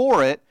 right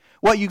before it,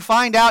 what you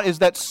find out is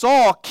that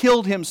Saul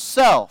killed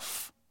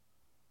himself.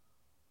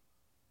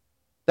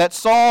 That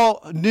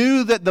Saul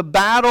knew that the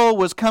battle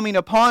was coming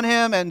upon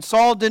him, and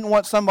Saul didn't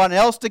want someone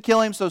else to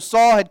kill him, so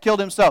Saul had killed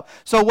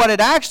himself. So what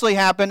had actually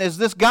happened is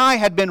this guy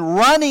had been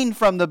running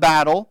from the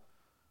battle,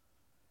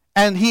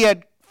 and he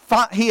had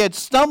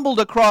stumbled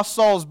across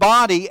Saul's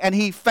body, and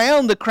he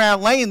found the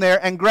crown laying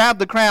there and grabbed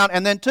the crown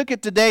and then took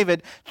it to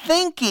David,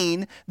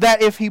 thinking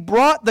that if he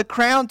brought the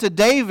crown to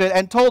David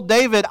and told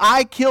David,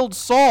 I killed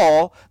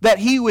Saul, that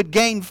he would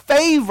gain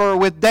favor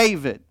with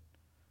David.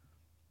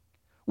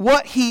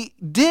 What he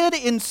did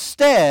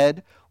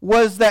instead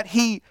was that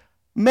he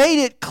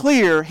made it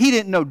clear he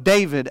didn't know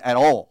David at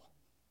all.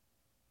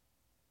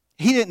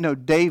 He didn't know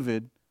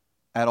David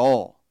at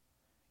all.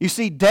 You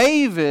see,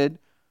 David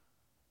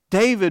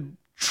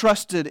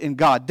trusted in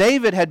God.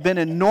 David had been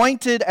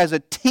anointed as a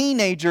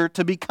teenager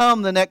to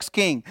become the next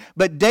king.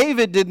 But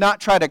David did not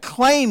try to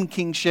claim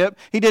kingship.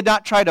 He did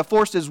not try to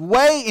force his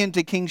way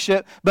into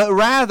kingship, but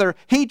rather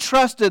he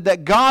trusted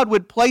that God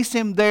would place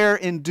him there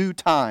in due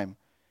time.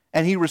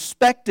 And he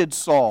respected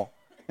Saul.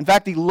 In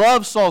fact, he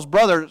loved Saul's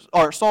brother,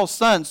 or Saul's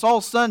son.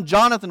 Saul's son,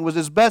 Jonathan, was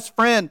his best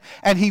friend,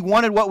 and he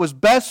wanted what was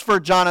best for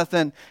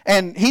Jonathan.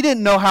 And he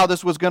didn't know how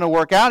this was going to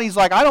work out. He's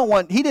like,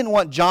 he didn't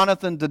want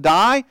Jonathan to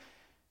die.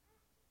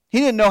 He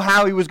didn't know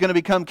how he was going to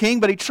become king,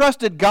 but he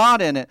trusted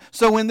God in it.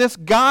 So when this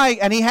guy,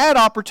 and he had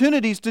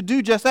opportunities to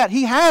do just that.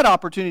 He had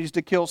opportunities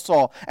to kill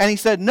Saul. And he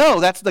said,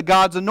 no, that's the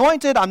God's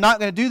anointed. I'm not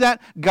going to do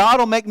that. God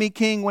will make me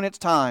king when it's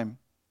time.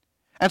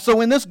 And so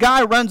when this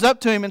guy runs up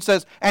to him and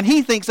says, and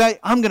he thinks, hey,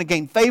 I'm going to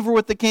gain favor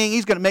with the king.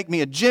 He's going to make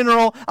me a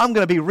general. I'm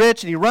going to be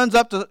rich. And he runs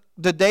up to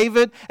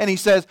David and he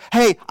says,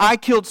 hey, I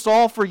killed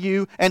Saul for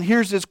you, and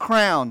here's his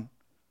crown.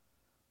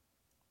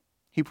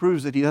 He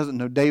proves that he doesn't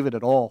know David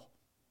at all.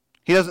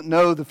 He doesn't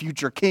know the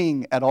future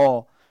king at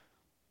all.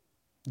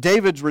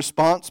 David's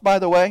response, by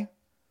the way,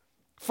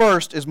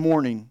 first is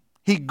mourning.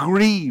 He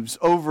grieves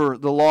over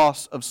the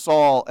loss of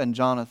Saul and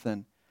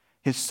Jonathan.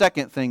 His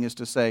second thing is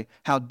to say,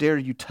 how dare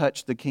you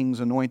touch the king's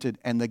anointed?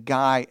 And the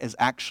guy is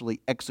actually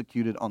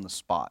executed on the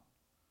spot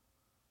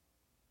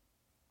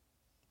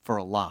for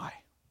a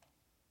lie,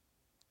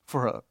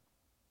 for a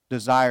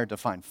desire to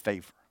find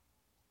favor.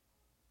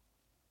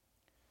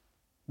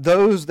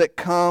 Those that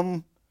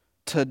come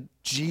to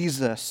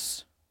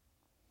Jesus,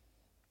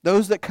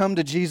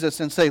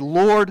 and say,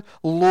 Lord,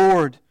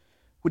 Lord,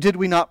 did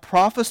we not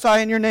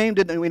prophesy in your name?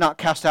 Did we not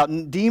cast out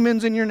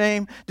demons in your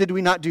name? Did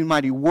we not do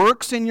mighty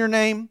works in your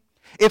name?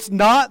 It's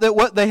not that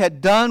what they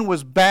had done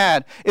was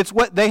bad. It's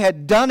what they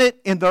had done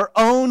it in their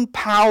own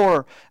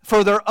power,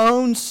 for their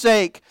own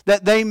sake,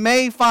 that they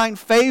may find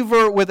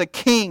favor with a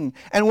king.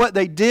 And what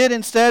they did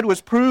instead was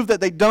prove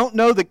that they don't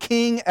know the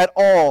king at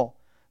all.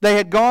 They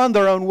had gone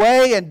their own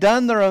way and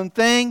done their own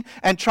thing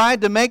and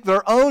tried to make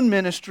their own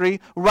ministry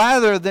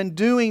rather than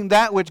doing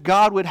that which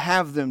God would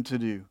have them to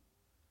do.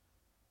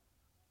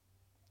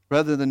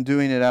 Rather than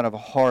doing it out of a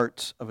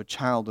heart of a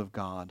child of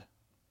God.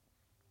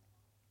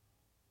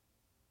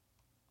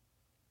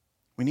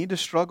 We need to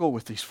struggle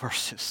with these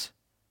verses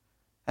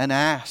and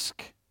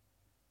ask,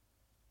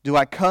 do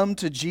I come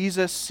to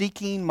Jesus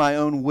seeking my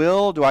own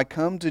will? Do I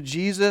come to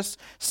Jesus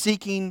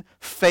seeking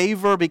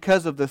favor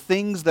because of the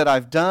things that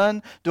I've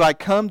done? Do I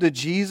come to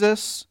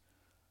Jesus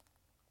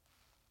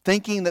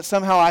thinking that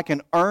somehow I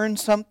can earn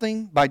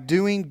something by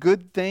doing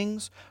good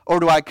things? Or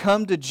do I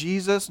come to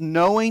Jesus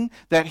knowing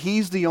that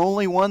He's the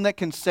only one that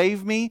can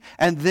save me,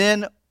 and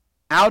then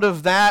out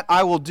of that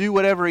I will do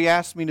whatever He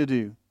asks me to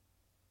do?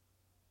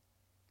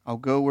 I'll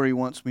go where He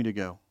wants me to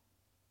go.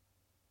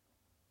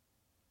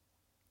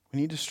 We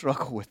need to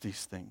struggle with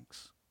these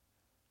things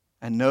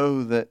and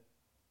know that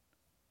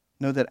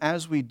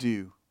as we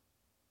do,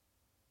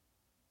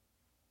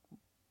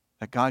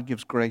 that God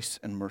gives grace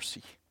and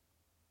mercy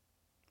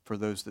for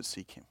those that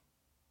seek Him.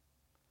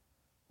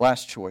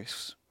 Last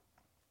choice.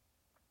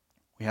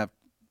 We have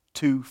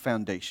two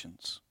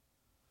foundations.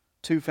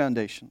 Two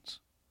foundations.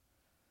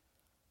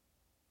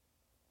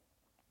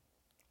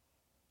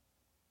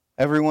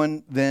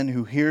 Everyone then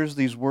who hears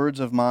these words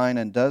of mine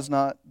and does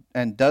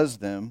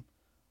them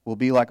will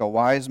be like a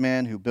wise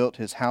man who built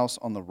his house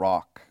on the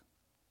rock.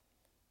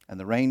 And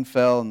the rain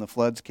fell, and the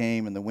floods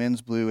came, and the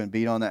winds blew and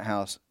beat on that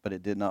house, but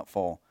it did not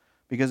fall,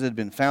 because it had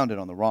been founded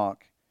on the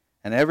rock.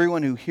 And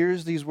everyone who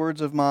hears these words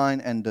of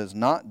mine and does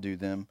not do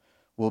them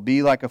will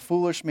be like a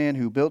foolish man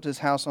who built his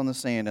house on the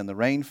sand, and the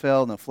rain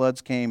fell, and the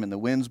floods came, and the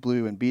winds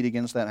blew and beat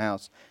against that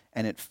house,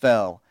 and it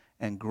fell,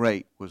 and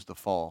great was the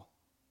fall.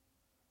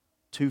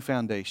 Two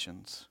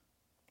foundations.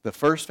 The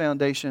first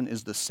foundation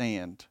is the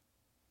sand.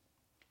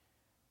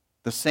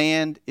 The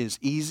sand is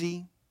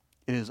easy,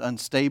 it is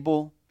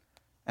unstable,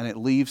 and it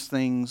leaves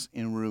things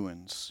in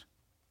ruins.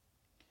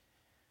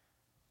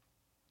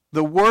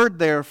 The word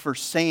there for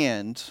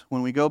sand,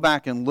 when we go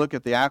back and look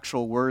at the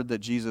actual word that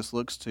Jesus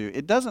looks to,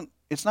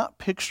 it's not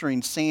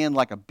picturing sand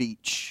like a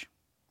beach.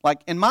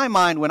 Like in my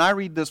mind, when I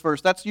read this verse,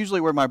 that's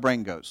usually where my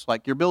brain goes.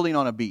 Like you're building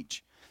on a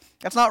beach.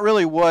 That's not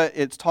really what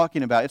it's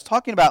talking about. It's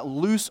talking about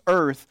loose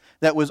earth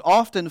that was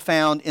often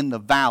found in the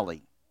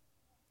valley.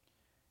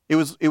 It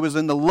was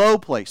in the low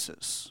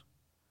places.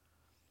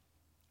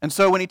 And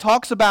so when he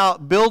talks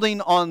about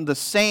building on the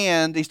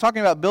sand, he's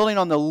talking about building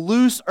on the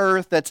loose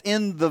earth that's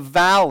in the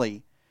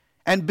valley.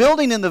 And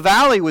building in the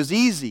valley was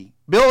easy.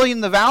 Building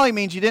in the valley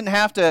means you didn't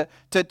have to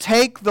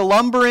take the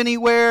lumber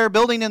anywhere.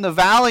 Building in the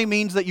valley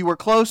means that you were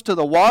close to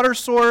the water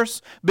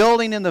source.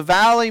 Building in the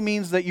valley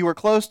means that you were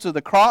close to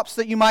the crops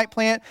that you might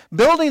plant.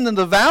 Building in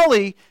the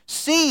valley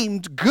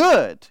seemed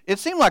good. It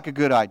seemed like a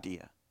good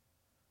idea.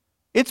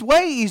 It's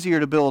way easier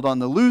to build on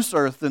the loose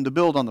earth than to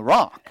build on the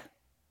rock.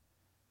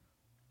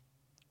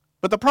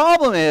 But the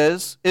problem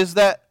is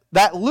that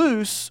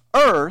loose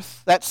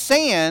earth, that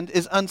sand,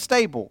 is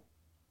unstable.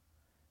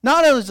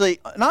 Not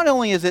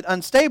only is it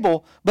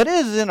unstable, but it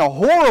is in a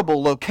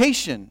horrible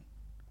location.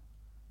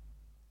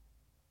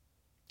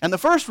 And the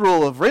first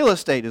rule of real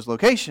estate is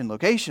location,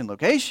 location,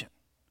 location.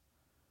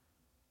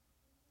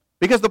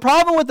 Because the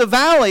problem with the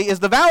valley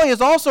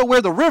is also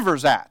where the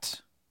river's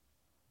at.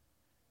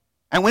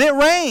 And when it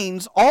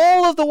rains,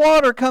 all of the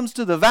water comes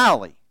to the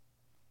valley.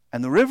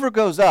 And the river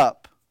goes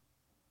up.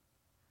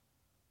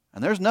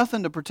 And there's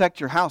nothing to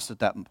protect your house at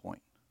that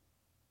point.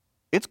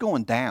 It's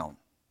going down.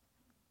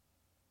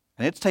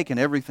 And it's taking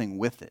everything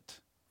with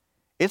it.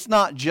 It's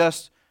not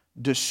just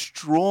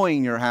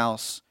destroying your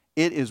house,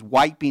 it is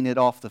wiping it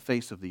off the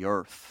face of the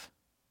earth.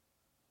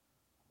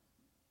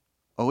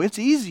 Oh, it's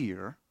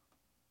easier.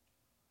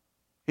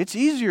 It's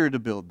easier to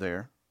build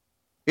there.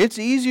 It's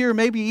easier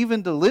maybe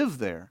even to live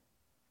there.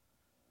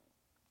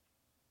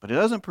 But it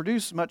doesn't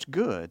produce much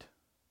good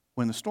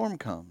when the storm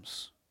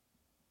comes.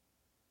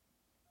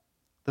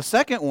 The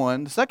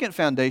second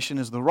foundation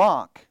is the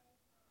rock.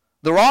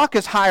 The rock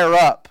is higher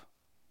up.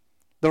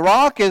 The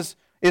rock is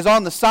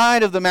on the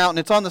side of the mountain.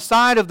 It's on the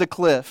side of the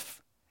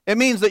cliff. It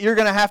means that you're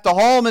going to have to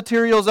haul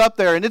materials up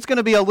there, and it's going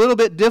to be a little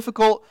bit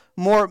difficult,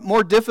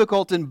 more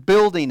difficult in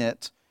building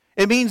it.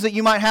 It means that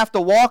you might have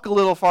to walk a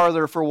little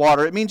farther for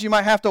water. It means you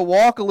might have to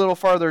walk a little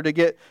farther to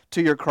get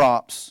to your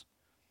crops.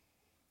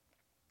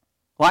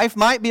 Life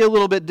might be a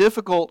little bit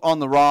difficult on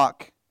the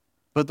rock,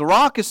 but the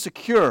rock is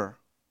secure.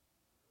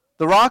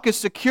 The rock is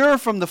secure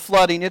from the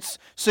flooding. It's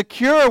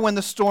secure when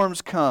the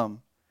storms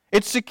come.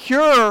 It's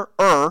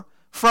securer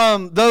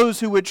from those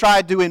who would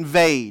try to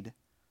invade,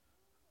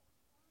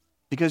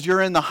 because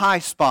you're in the high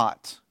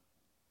spot.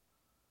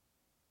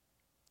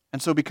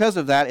 And so because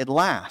of that, it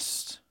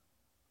lasts.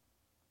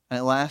 And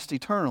it lasts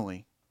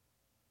eternally.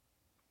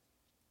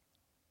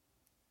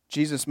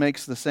 Jesus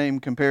makes the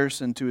same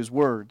comparison to His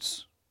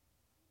words.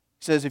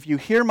 He says, if you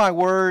hear my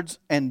words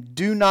and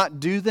do not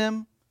do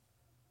them,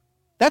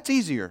 that's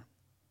easier.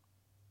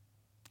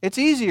 It's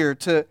easier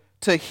to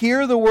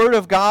hear the Word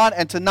of God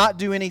and to not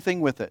do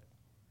anything with it.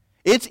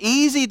 It's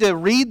easy to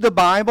read the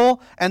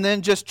Bible and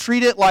then just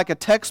treat it like a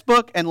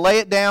textbook and lay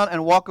it down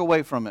and walk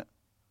away from it.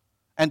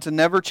 And to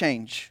never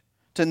change.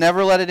 To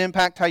never let it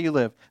impact how you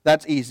live.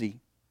 That's easy.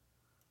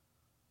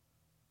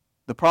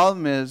 The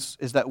problem is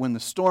that when the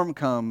storm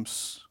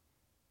comes,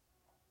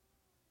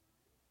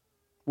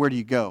 where do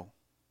you go?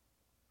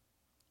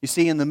 You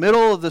see, in the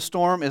middle of the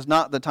storm is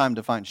not the time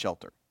to find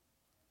shelter.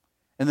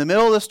 In the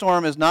middle of the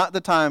storm is not the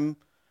time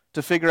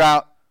to figure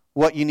out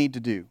what you need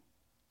to do.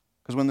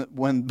 Because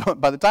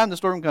by the time the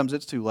storm comes,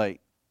 it's too late.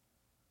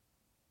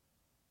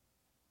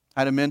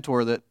 I had a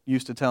mentor that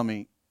used to tell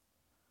me,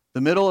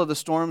 the middle of the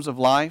storms of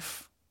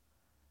life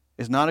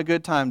is not a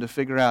good time to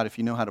figure out if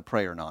you know how to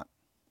pray or not.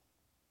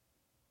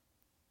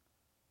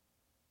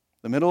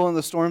 The middle of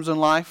the storms in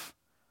life,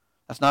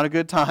 that's not a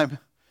good time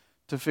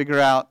to figure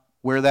out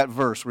where that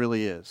verse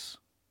really is.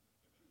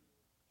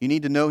 You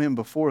need to know Him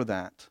before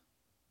that.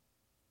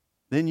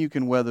 Then you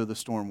can weather the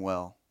storm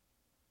well.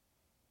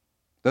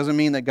 Doesn't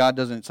mean that God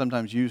doesn't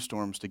sometimes use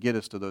storms to get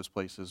us to those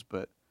places,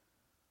 but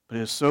it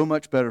is so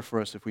much better for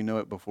us if we know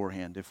it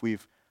beforehand. If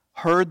we've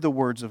heard the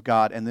words of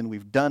God and then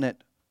we've done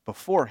it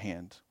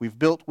beforehand. We've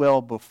built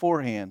well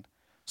beforehand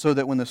so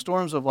that when the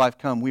storms of life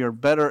come, we are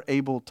better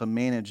able to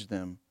manage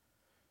them,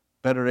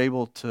 better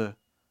able to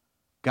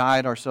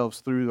guide ourselves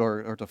through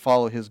or to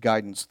follow His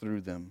guidance through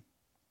them.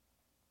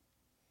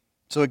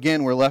 So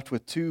again, we're left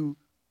with a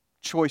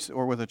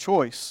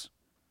choice.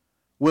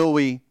 Will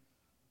we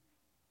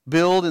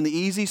build in the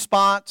easy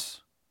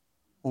spots,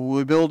 or will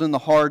we build in the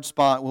hard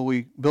spot? Will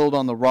we build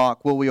on the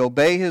rock? Will we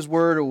obey His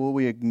word, or will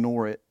we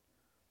ignore it?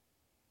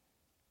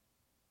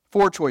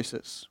 4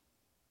 choices.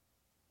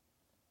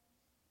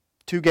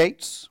 2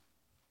 gates,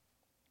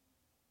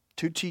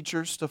 2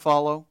 teachers to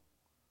follow,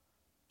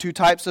 2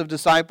 types of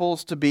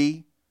disciples to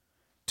be,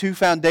 2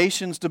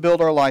 foundations to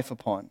build our life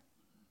upon.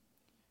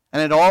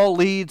 And it all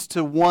leads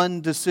to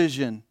one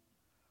decision.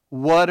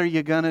 What are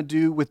you going to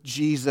do with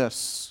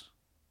Jesus?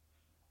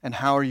 And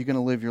how are you going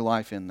to live your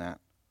life in that?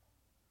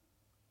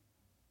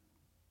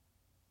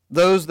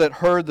 Those that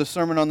heard the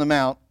Sermon on the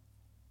Mount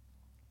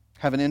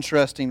have an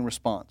interesting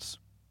response.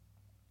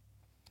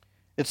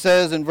 It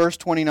says in verse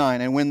 29,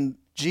 and when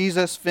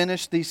Jesus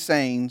finished these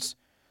sayings,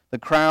 the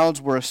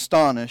crowds were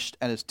astonished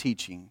at His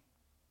teaching.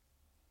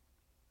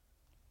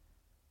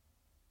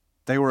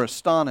 They were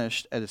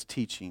astonished at His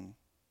teaching.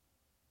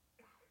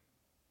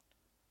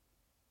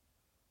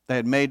 They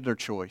had made their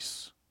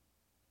choice.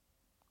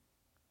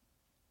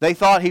 They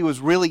thought He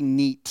was really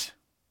neat.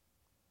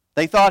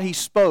 They thought He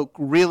spoke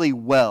really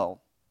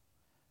well.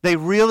 They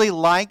really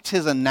liked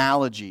His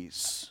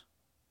analogies.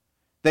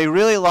 They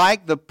really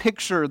liked the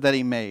picture that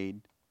He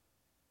made.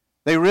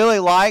 They really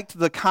liked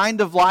the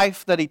kind of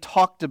life that He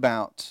talked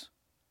about.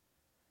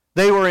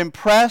 They were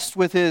impressed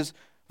with His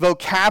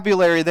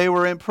vocabulary. They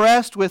were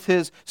impressed with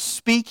His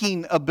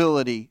speaking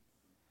ability.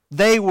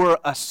 They were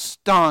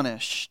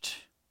astonished.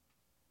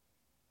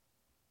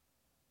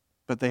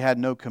 But they had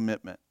no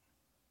commitment.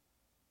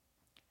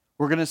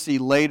 We're going to see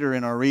later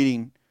in our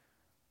reading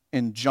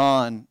in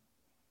John,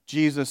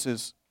 Jesus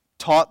has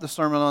taught the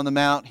Sermon on the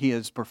Mount. He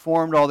has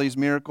performed all these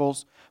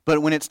miracles.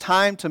 But when it's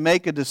time to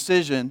make a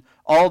decision,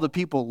 all the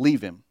people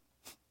leave Him.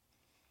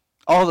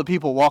 All the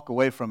people walk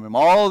away from Him.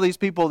 All of these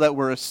people that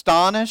were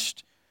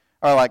astonished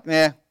are like,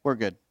 we're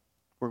good.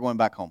 We're going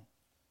back home.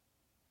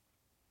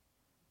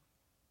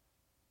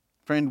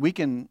 Friend, we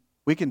can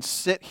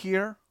sit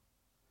here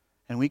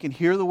and we can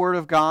hear the Word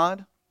of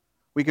God.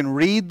 We can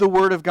read the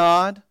Word of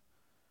God.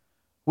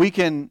 We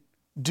can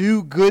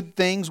do good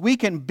things. We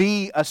can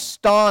be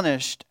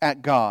astonished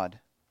at God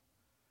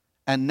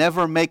and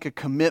never make a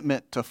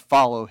commitment to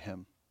follow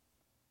Him.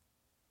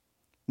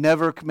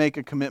 Never make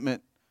a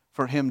commitment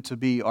for Him to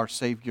be our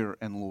Savior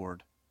and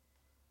Lord.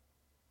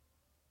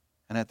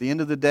 And at the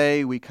end of the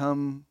day, we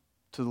come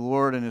to the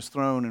Lord and His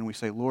throne and we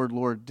say, Lord,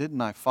 Lord,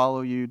 didn't I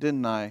follow You?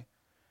 Didn't I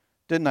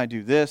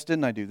do this?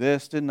 Didn't I do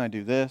this? Didn't I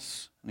do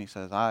this? And He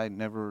says, I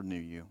never knew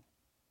you.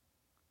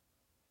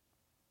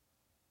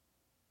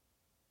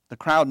 The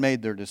crowd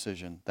made their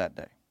decision that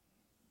day.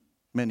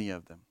 Many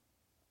of them.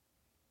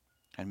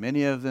 And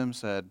many of them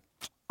said,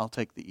 I'll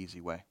take the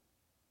easy way.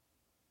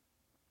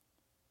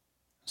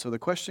 So the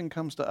question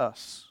comes to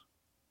us.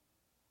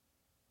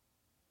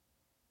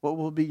 What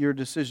will be your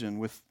decision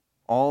with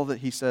all that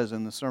he says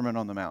in the Sermon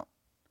on the Mount?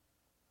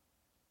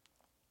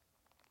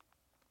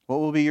 What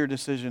will be your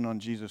decision on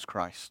Jesus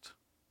Christ?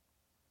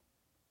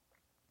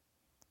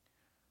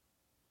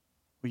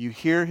 Will you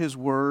hear his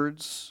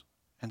words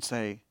and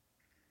say,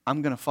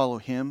 I'm going to follow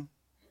him?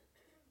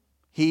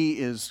 He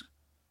is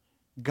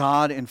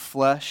God in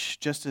flesh,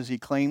 just as he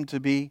claimed to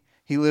be.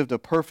 He lived a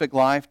perfect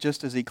life,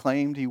 just as he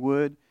claimed he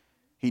would.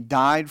 He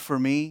died for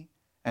me,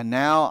 and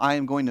now I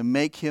am going to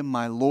make him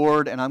my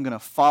Lord, and I'm going to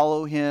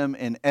follow him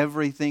in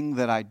everything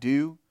that I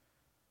do.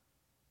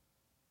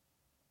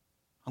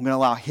 I'm going to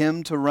allow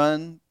him to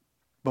run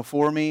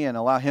before me and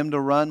allow him to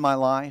run my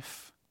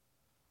life.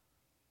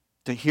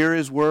 To hear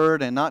his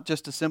word, and not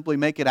just to simply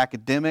make it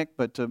academic,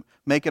 but to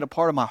make it a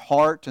part of my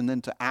heart and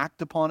then to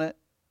act upon it.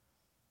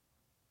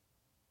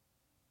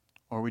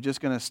 Or are we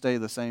just going to stay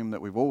the same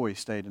that we've always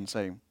stayed and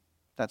say,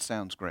 that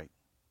sounds great?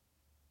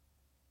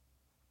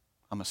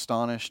 I'm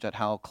astonished at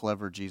how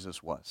clever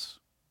Jesus was.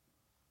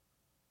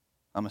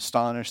 I'm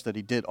astonished that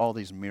he did all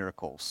these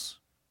miracles.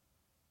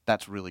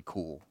 That's really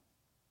cool.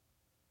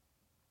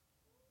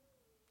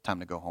 Time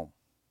to go home.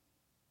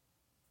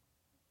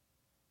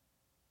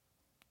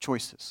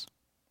 Choices.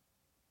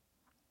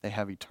 They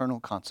have eternal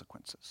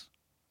consequences.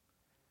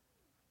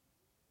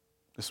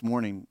 This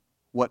morning,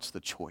 what's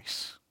the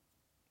choice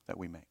that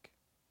we make?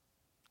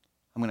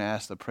 I'm going to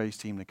ask the praise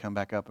team to come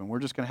back up, and we're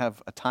just going to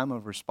have a time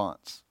of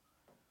response.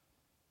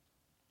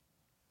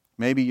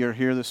 Maybe you're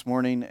here this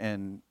morning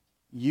and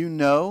you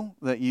know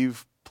that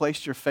you've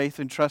placed your faith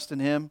and trust in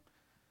him,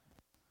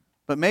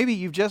 but maybe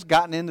you've just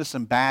gotten into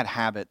some bad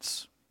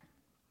habits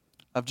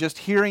of just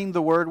hearing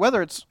the word,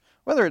 whether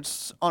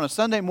it's on a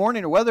Sunday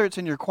morning or whether it's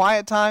in your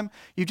quiet time.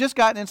 You've just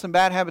gotten in some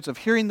bad habits of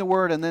hearing the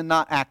word and then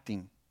not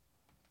acting.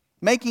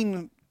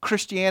 Making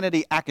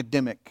Christianity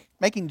academic.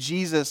 Making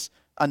Jesus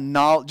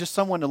just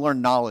someone to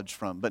learn knowledge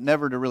from, but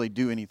never to really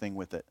do anything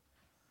with it.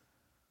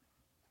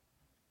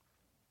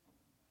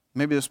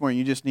 Maybe this morning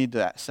you just need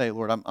to say,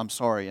 Lord, I'm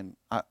sorry, and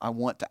I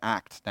want to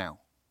act now.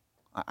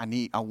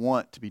 I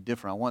want to be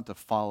different. I want to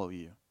follow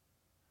you.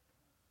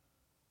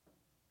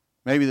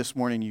 Maybe this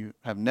morning you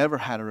have never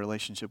had a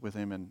relationship with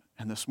him, and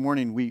this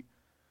morning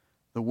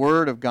the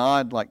Word of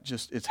God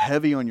it's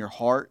heavy on your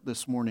heart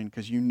this morning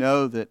because you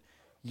know that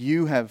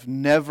you have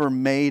never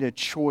made a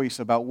choice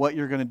about what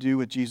you're going to do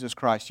with Jesus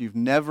Christ. You've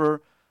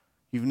never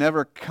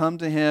come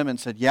to him and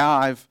said,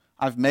 yeah,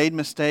 I've made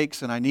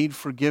mistakes and I need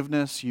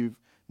forgiveness. You've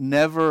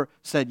never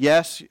said,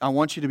 yes, I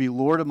want you to be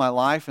Lord of my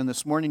life. And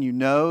this morning you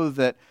know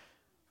that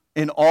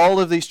in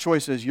all of these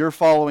choices, you're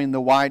following the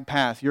wide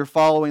path. You're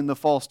following the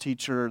false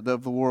teacher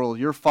of the world.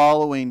 You're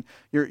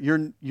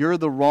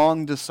the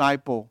wrong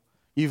disciple.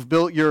 You've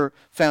built your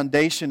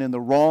foundation in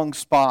the wrong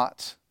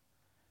spot.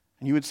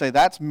 And you would say,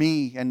 that's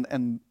me,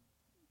 and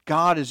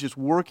God is just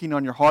working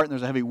on your heart, and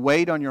there's a heavy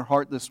weight on your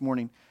heart this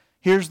morning.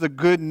 Here's the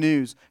good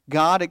news.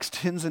 God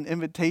extends an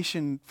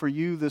invitation for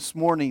you this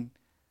morning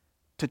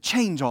to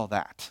change all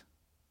that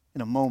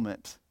in a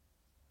moment.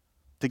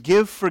 To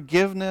give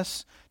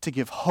forgiveness, to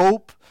give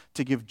hope,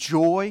 to give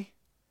joy,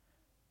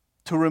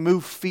 to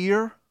remove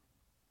fear.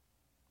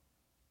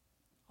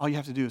 All you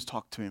have to do is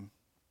talk to him.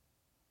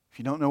 If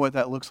you don't know what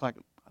that looks like,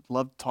 I'd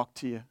love to talk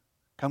to you.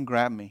 Come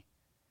grab me.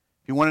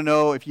 If you want to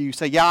know, if you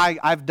say, yeah,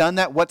 I've done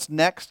that, what's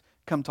next?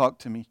 Come talk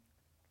to me.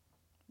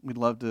 We'd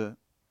love to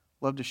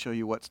show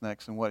you what's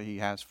next and what he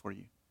has for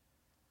you.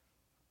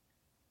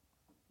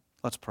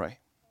 Let's pray.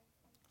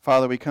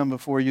 Father, we come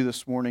before you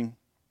this morning,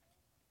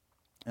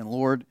 and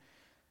Lord,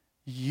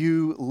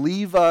 you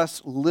leave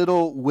us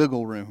little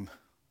wiggle room.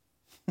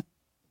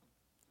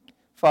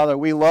 Father,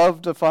 we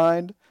love to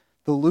find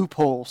the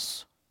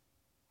loopholes.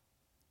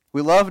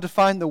 We love to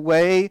find the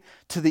way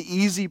to the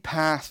easy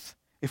path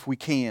if we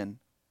can.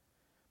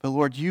 But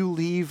Lord, you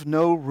leave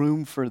no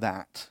room for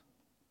that.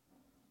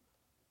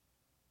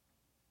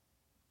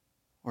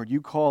 Lord,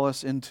 you call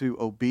us into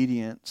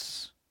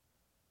obedience.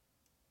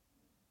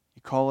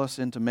 You call us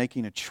into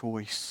making a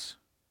choice.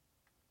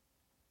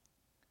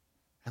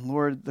 And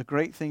Lord, the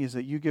great thing is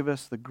that you give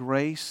us the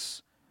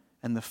grace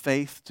and the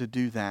faith to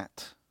do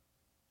that.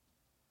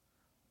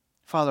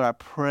 Father, I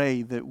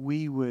pray that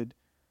we would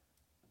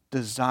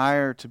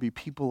desire to be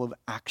people of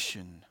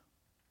action.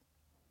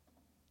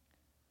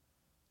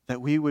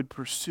 That we would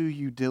pursue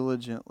you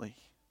diligently.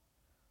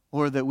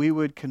 Lord, that we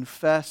would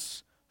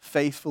confess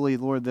faithfully,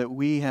 Lord, that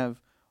we have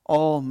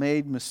all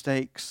made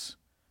mistakes,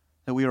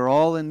 that we are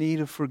all in need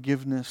of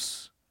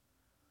forgiveness,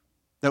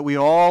 that we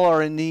all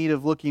are in need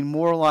of looking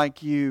more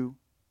like you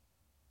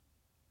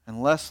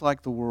and less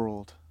like the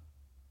world.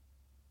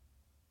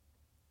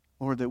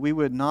 Lord, that we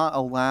would not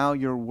allow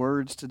your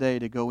words today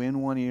to go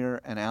in one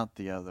ear and out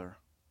the other,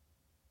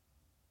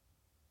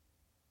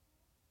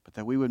 but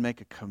that we would make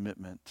a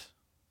commitment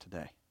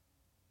today.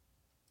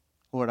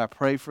 Lord, I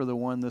pray for the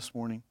one this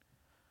morning,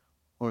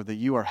 Lord, that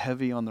you are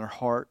heavy on their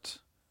heart.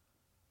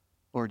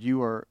 Lord,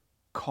 you are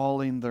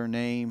calling their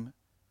name,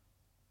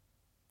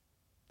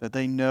 that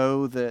they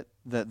know that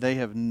they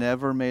have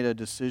never made a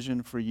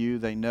decision for you.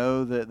 They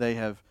know that they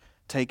have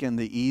taken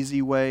the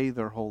easy way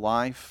their whole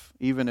life,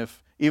 even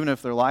if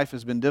their life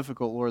has been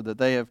difficult, Lord, that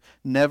they have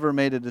never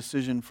made a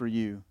decision for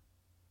you.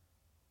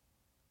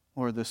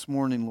 Lord, this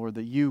morning, Lord,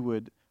 that you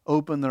would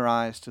open their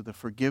eyes to the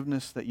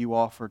forgiveness that you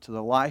offer, to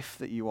the life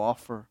that you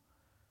offer,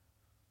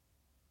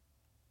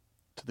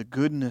 to the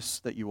goodness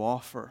that you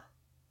offer,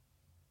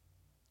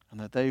 and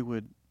that they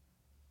would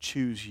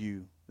choose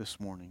you this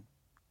morning.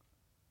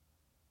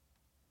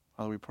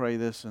 Father, we pray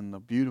this in the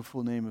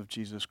beautiful name of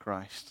Jesus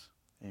Christ.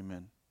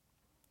 Amen.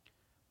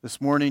 This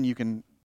morning you can